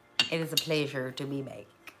 It is a pleasure to be back.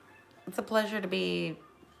 It's a pleasure to be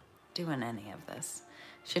doing any of this.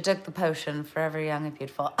 She took the potion, forever young and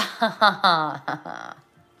beautiful.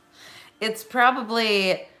 It's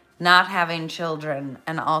probably not having children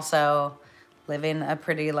and also living a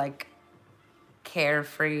pretty like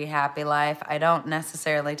carefree, happy life. I don't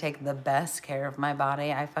necessarily take the best care of my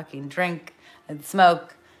body. I fucking drink and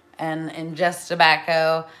smoke and ingest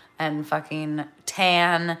tobacco and fucking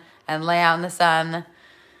tan and lay out in the sun.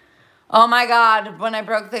 Oh my God, when I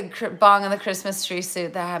broke the bong in the Christmas tree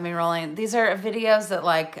suit, that had me rolling. These are videos that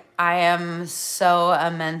like, I am so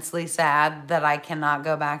immensely sad that I cannot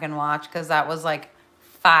go back and watch because that was like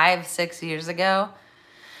 5-6 years ago.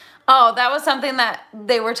 Oh, that was something that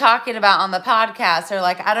they were talking about on the podcast. They're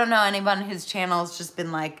like, I don't know anyone whose channel's just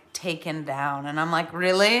been like taken down. And I'm like,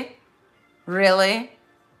 really? Really?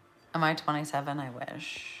 Am I 27? I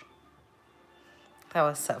wish. That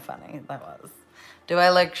was so funny. That was. Do I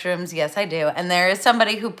like shrooms? Yes, I do. And there is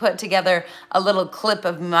somebody who put together a little clip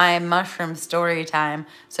of my mushroom story time.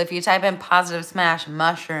 So if you type in positive smash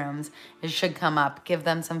mushrooms, it should come up. Give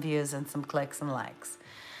them some views and some clicks and likes.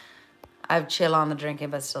 I've chill on the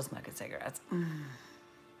drinking, but still smoking cigarettes.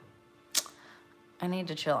 I need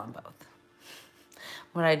to chill on both.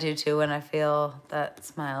 What I do too when I feel that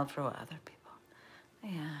smile for what other people.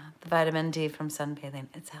 Yeah, the vitamin D from sunbathing.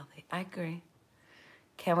 It's healthy. I agree.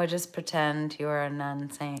 Can we just pretend you're a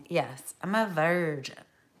nun saying, yes, I'm a virgin.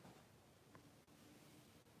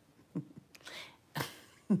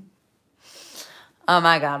 Oh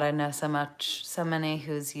my God, I know so many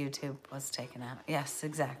whose YouTube was taken out. Yes,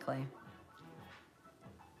 exactly.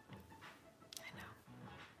 I know.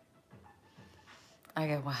 I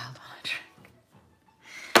get wild when I drink.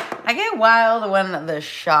 I get wild when the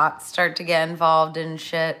shots start to get involved in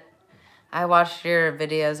shit. I watched your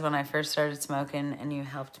videos when I first started smoking, and you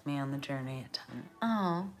helped me on the journey a ton.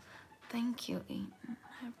 Oh, thank you,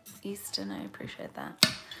 Easton. I appreciate that.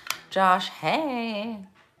 Josh, hey.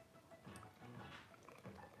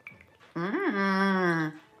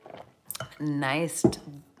 Nice.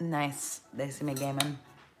 They see me gaming.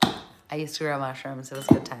 I used to grow mushrooms. It was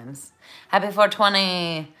good times. Happy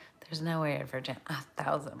 420. There's no way you're virgin.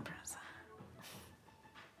 1,000%.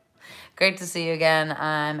 Great to see you again.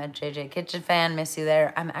 I'm a JJ Kitchen fan. Miss you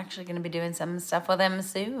there. I'm actually going to be doing some stuff with him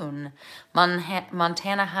soon.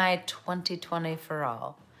 Montana High 2020 for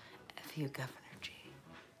all. F you, Governor G.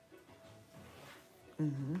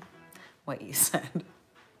 What you said.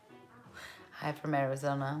 Hi from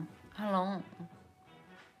Arizona. Hello.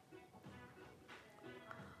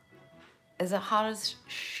 Is it hot as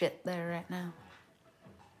shit there right now?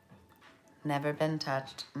 Never been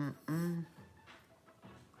touched.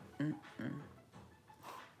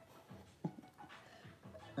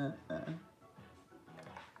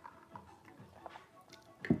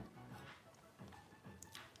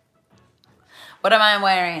 What am I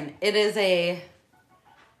wearing? It is a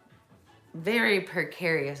very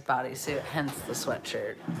precarious bodysuit, hence the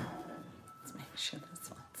sweatshirt. Let's make sure this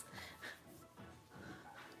one's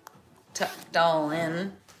tucked all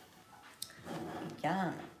in.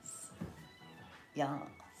 Yes. Yes.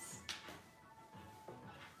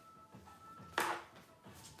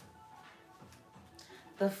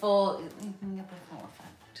 You can get the full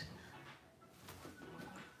effect.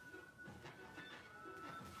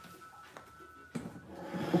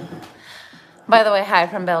 By the way, hi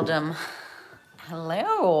from Belgium.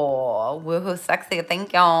 Hello. Woohoo, sexy.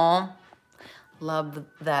 Thank y'all. Love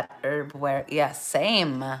that herb wear. Yeah,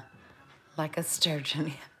 same. Like a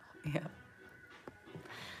sturgeon. Yeah.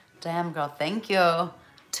 Damn, girl. Thank you.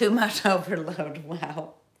 Too much overload.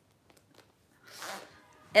 Wow.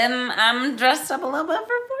 I'm dressed up a little bit for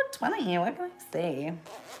 420. What can I say?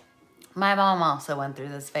 My mom also went through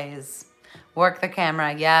this phase. Work the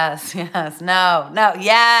camera. Yes, yes. No, no,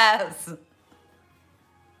 yes.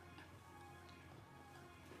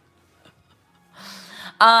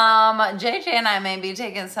 JJ and I may be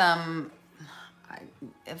taking some,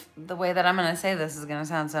 if the way that I'm going to say this is going to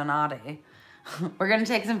sound so naughty, We're gonna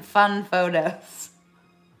take some fun photos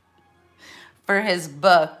for his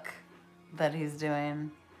book that he's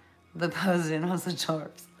doing. The posing was a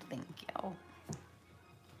chores. Thank you.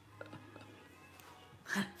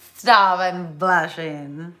 Stop, I'm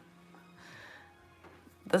blushing.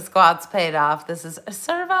 The squats paid off. This is a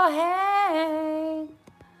servo, hey.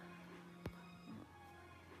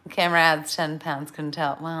 Camera adds 10 pounds, couldn't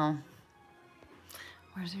tell. Well,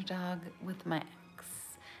 where's your dog with my ex?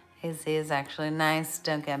 AC is actually nice.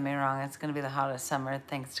 Don't get me wrong. It's going to be the hottest summer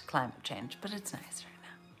thanks to climate change, but it's nice right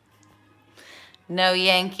now. No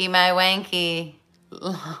Yankee, my wanky.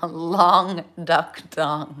 Long duck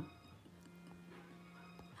dong.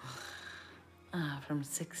 From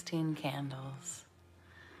 16 candles.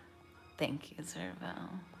 Thank you, Servo.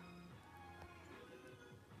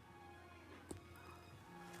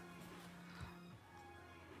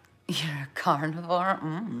 You're a carnivore?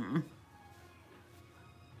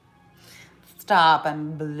 Stop,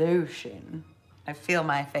 I'm blushing. I feel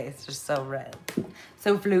my face just so red.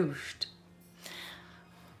 So flushed.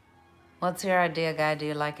 What's your idea, guy? Do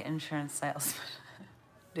you like insurance sales?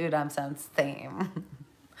 Dude, I'm sound same.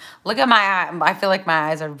 Look at my eye. I feel like my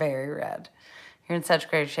eyes are very red. You're in such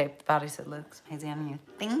great shape. The bodysuit looks amazing on you.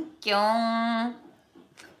 Thank you.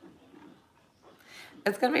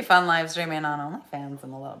 It's going to be fun live streaming on OnlyFans in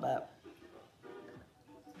a little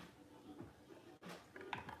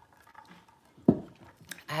bit.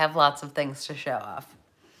 I have lots of things to show off.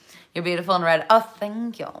 You're beautiful in red. Oh,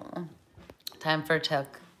 thank you. Time for a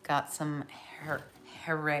toke. Got some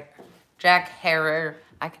Jack Herrer.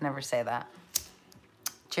 I can never say that.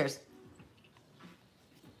 Cheers.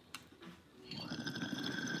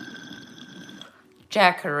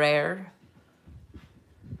 Jack Herrer.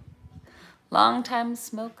 Long time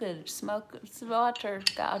smoker,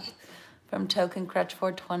 God. From Token Crutch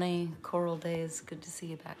 420, Coral Days. Good to see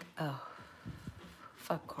you back. Oh,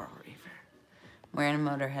 fuck Coral Reefer. I'm wearing a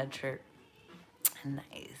Motorhead shirt.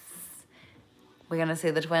 Nice. We're gonna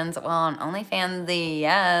see the twins. Well, on OnlyFans,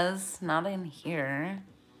 yes. Not in here.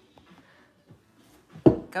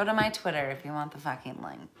 Go to my Twitter if you want the fucking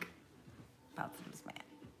link. Positive.smash.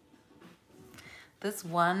 This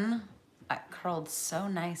one curled so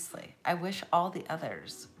nicely. I wish all the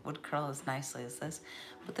others would curl as nicely as this.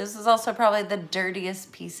 But this is also probably the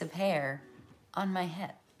dirtiest piece of hair on my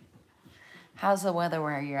head. How's the weather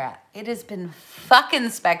where you're at? It has been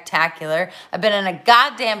fucking spectacular. I've been in a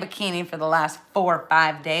goddamn bikini for the last 4 or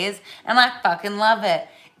 5 days, and I fucking love it.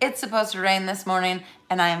 It's supposed to rain this morning,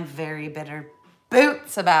 and I am very bitter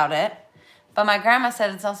boots about it. But my grandma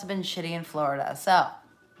said it's also been shitty in Florida, so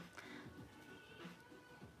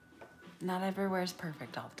not everywhere is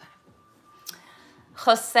perfect all the time.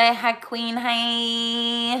 Jose, hi queen,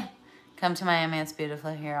 hi. Come to Miami, it's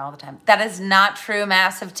beautiful here all the time. That is not true,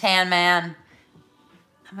 massive tan man.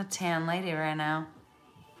 I'm a tan lady right now.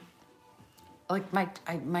 Like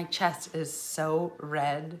my chest is so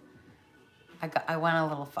red. I went a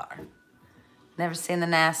little far. Never seen the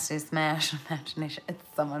nasty smash imagination. It's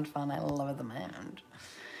so much fun. I love the mound.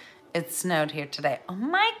 It snowed here today. Oh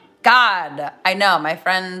my God. I know. My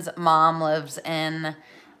friend's mom lives in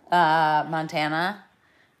Montana,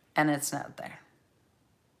 and it snowed there.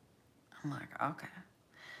 I'm like, okay.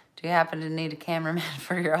 Do you happen to need a cameraman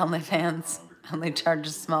for your OnlyFans? Only charge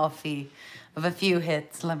a small fee of a few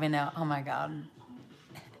hits. Let me know. Oh my God.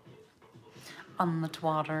 On the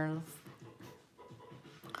twatters.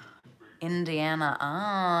 Indiana.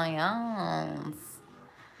 Oh, yes.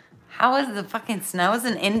 How is the fucking snows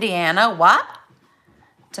in Indiana? What?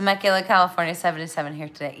 Temecula, California, 77 here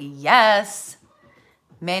today. Yes.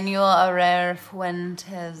 Manuel Herrera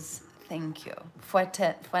Fuentes. Thank you.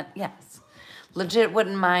 Yes. Legit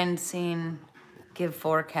wouldn't mind seeing give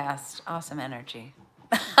forecast. Awesome energy.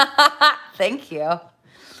 Thank you.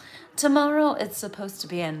 Tomorrow it's supposed to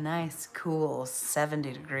be a nice, cool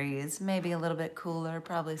 70 degrees. Maybe a little bit cooler,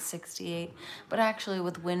 probably 68. But actually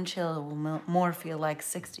with wind chill, it will more feel like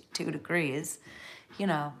 62 degrees. You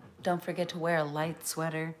know, don't forget to wear a light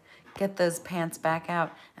sweater. Get those pants back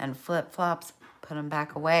out and flip-flops. Put them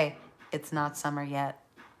back away. It's not summer yet.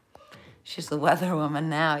 She's the weather woman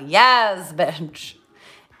now. Yes, bitch.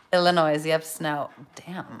 Illinois, you have snow.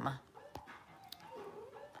 Damn.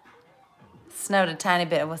 Snowed a tiny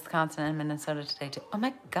bit in Wisconsin and Minnesota today, too. Oh,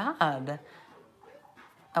 my God.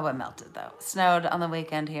 Oh, it melted, though. Snowed on the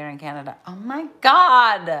weekend here in Canada. Oh, my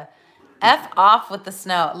God. F off with the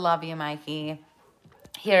snow. Love you, Mikey.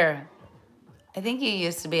 Here. I think you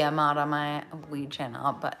used to be a mod on my weed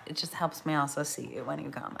channel, but it just helps me also see you when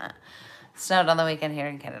you comment. Snowed on the weekend here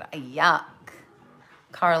in Canada. Yuck.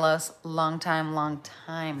 Carlos, long time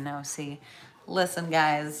no see. Listen,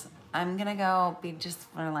 guys, I'm gonna go be just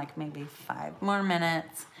for like maybe 5 more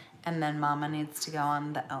minutes, and then Mama needs to go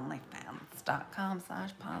on the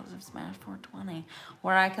onlyfans.com/positive-smash420,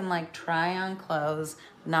 where I can like try on clothes,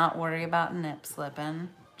 not worry about nip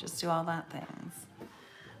slipping, just do all that things.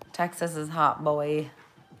 Texas is hot, boy.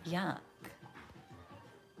 Yuck.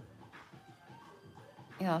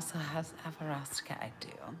 He also has Avarostica, I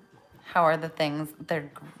do. How are the things? They're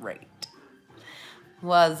great.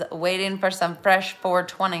 Was waiting for some fresh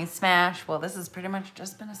 420 smash. Well, this has pretty much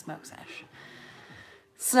just been a smoke sesh.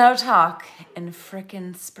 Snow talk in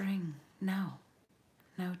frickin' spring. No.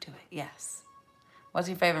 No to it. Yes. What's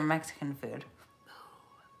your favorite Mexican food?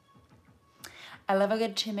 I love a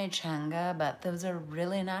good chimichanga, but those are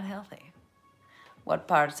really not healthy. What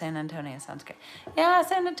part? San Antonio sounds good. Yeah,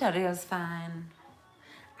 San Antonio's fine.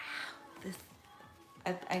 Ow, this,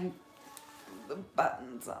 the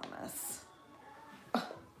buttons on this.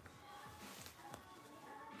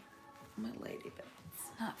 My lady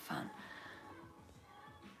bits. Not fun.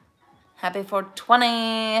 Happy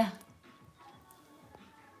 420.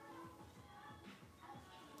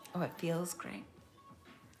 Oh, it feels great.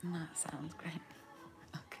 That sounds great.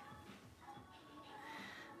 Okay.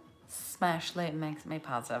 Smash late makes me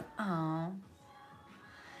positive. Oh.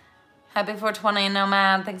 Happy 420,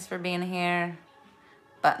 Nomad. Thanks for being here.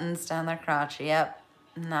 Buttons down their crotch. Yep.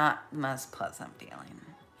 Not the most pleasant feeling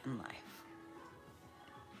in life.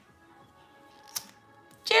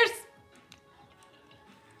 Cheers.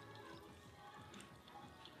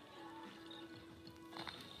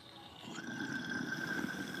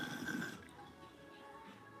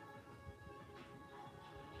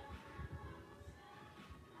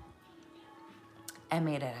 I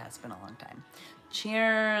made it. Has been a long time.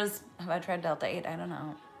 Cheers. Have I tried Delta 8? I don't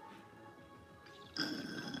know.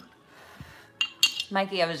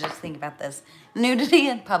 Mikey, I was just thinking about this. Nudity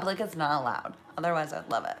in public is not allowed. Otherwise, I'd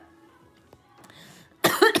love it.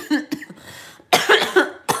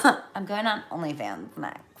 I'm going on OnlyFans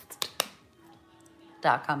next.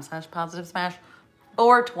 .com/positive-smash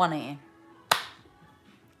 420.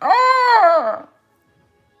 Oh!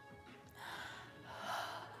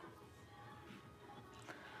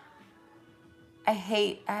 I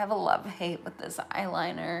have a love-hate with this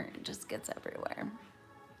eyeliner. It just gets everywhere.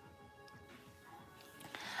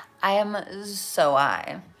 I am so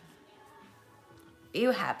high. You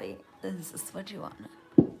happy? This is what you wanted.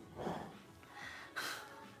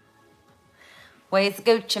 Ways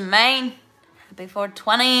Gucci Mane. Happy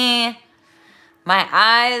 420. My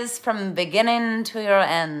eyes from beginning to your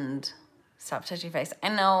end. Stop touching your face. I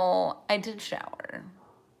know I did shower.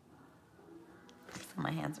 So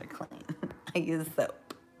my hands are clean. I use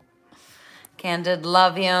soap. Candid,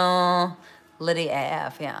 love you. Liddy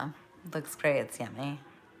AF, yeah. Looks great, it's yummy.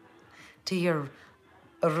 To your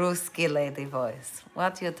Ruski lady voice.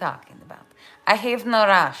 What you talking about? I have no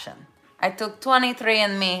Russian. I took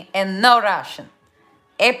 23andMe and no Russian.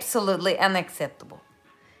 Absolutely unacceptable.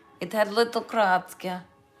 It had little Kroatska.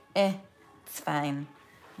 It's fine.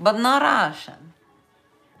 But no Russian.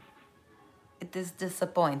 It is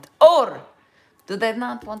disappointing. Or do they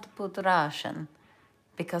not want to put Russian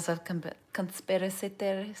because of conspiracy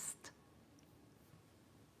theorists?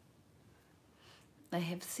 They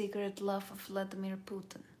have secret love of Vladimir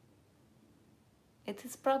Putin. It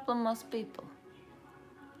is problem most people.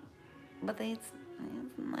 But he's a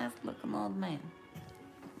nice looking old man.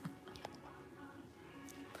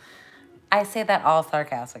 I say that all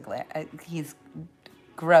sarcastically. He's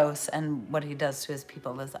gross, and what he does to his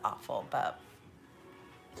people is awful, but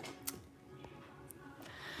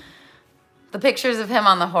the pictures of him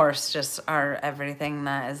on the horse just are everything.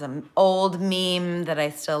 That is an old meme that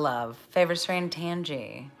I still love. Favorite strain,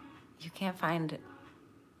 Tangy. You can't find,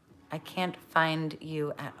 I can't find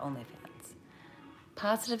you at OnlyFans.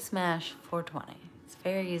 Positive Smash 420. It's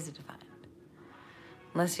very easy to find.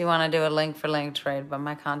 Unless you want to do a link for link trade, but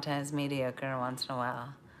my content is mediocre once in a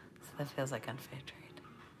while. So that feels like unfair trade.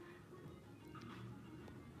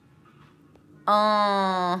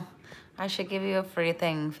 Oh, I should give you a free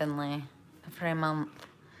thing, Finley. A free month.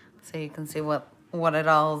 So you can see what it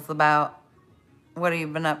all's about. What have you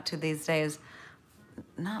been up to these days?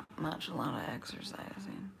 Not much, a lot of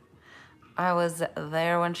exercising. I was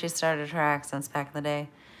there when she started her accents back in the day.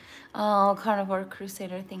 Oh, Carnivore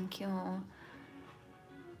Crusader, thank you.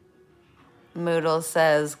 Moodle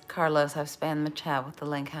says, Carlos, I've spammed the chat with the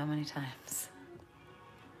link how many times?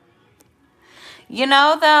 You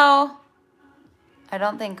know, though, I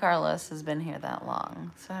don't think Carlos has been here that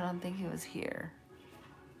long, so I don't think he was here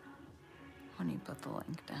when he put the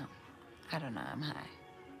link down. I don't know, I'm high.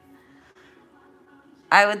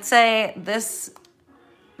 I would say this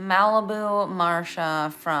Malibu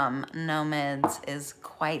Marsha from Nomads is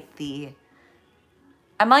quite the...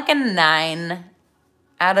 I'm like a 9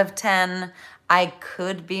 out of 10. I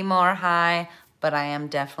could be more high, but I am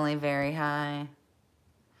definitely very high.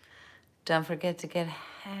 Don't forget to get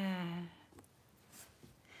hair.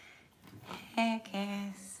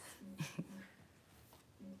 Haircuts.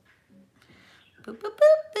 Boo, boo,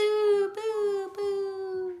 boo, boo, boo,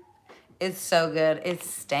 boo. It's so good. It's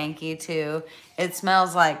stanky too. It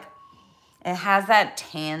smells like, it has that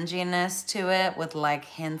tanginess to it with like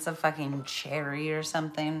hints of fucking cherry or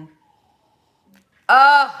something.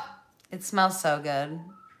 Oh, it smells so good.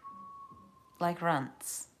 Like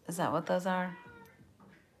runts. Is that what those are?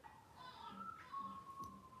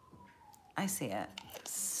 I see it.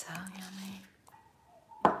 So yummy.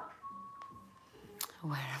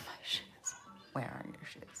 Where are my shoes? Where are your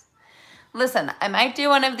shoes? Listen, I might do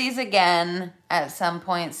one of these again at some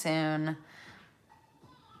point soon.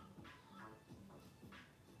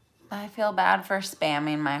 I feel bad for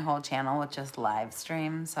spamming my whole channel with just live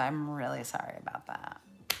streams, so I'm really sorry about that.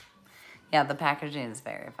 Yeah, the packaging is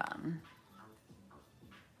very fun.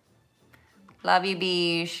 Love you,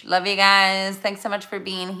 Beesh. Love you guys. Thanks so much for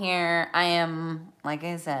being here. I am, like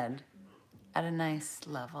I said, at a nice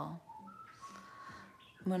level.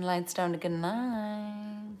 Moonlight Stone, good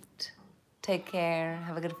night. Take care.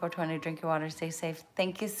 Have a good 420. Drink your water. Stay safe.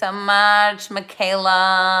 Thank you so much,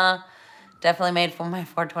 Michaela. Definitely made for my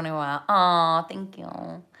 420 while. Aw, thank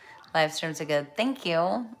you. Live streams are good. Thank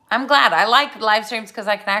you. I'm glad. I like live streams because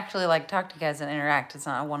I can actually like talk to you guys and interact. It's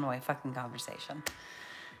not a one-way fucking conversation.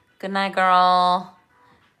 Good night, girl.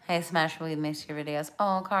 Hey, Smash, we missed your videos.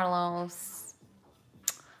 Oh, Carlos.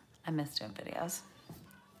 I missed doing videos.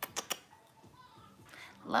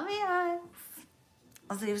 Love you guys.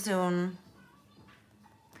 I'll see you soon.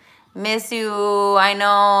 Miss you. I know.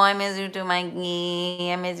 I miss you too,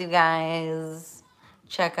 Mikey. I miss you guys.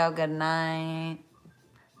 Check out Good Night.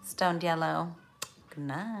 Stoned Yellow. Good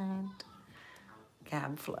night.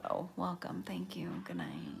 Gab Flow. Welcome. Thank you. Good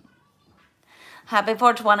night. Happy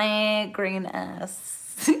 420. Green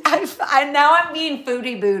S. Now I'm being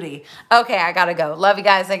foodie booty. Okay, I gotta go. Love you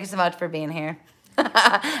guys. Thank you so much for being here.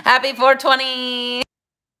 Happy 420.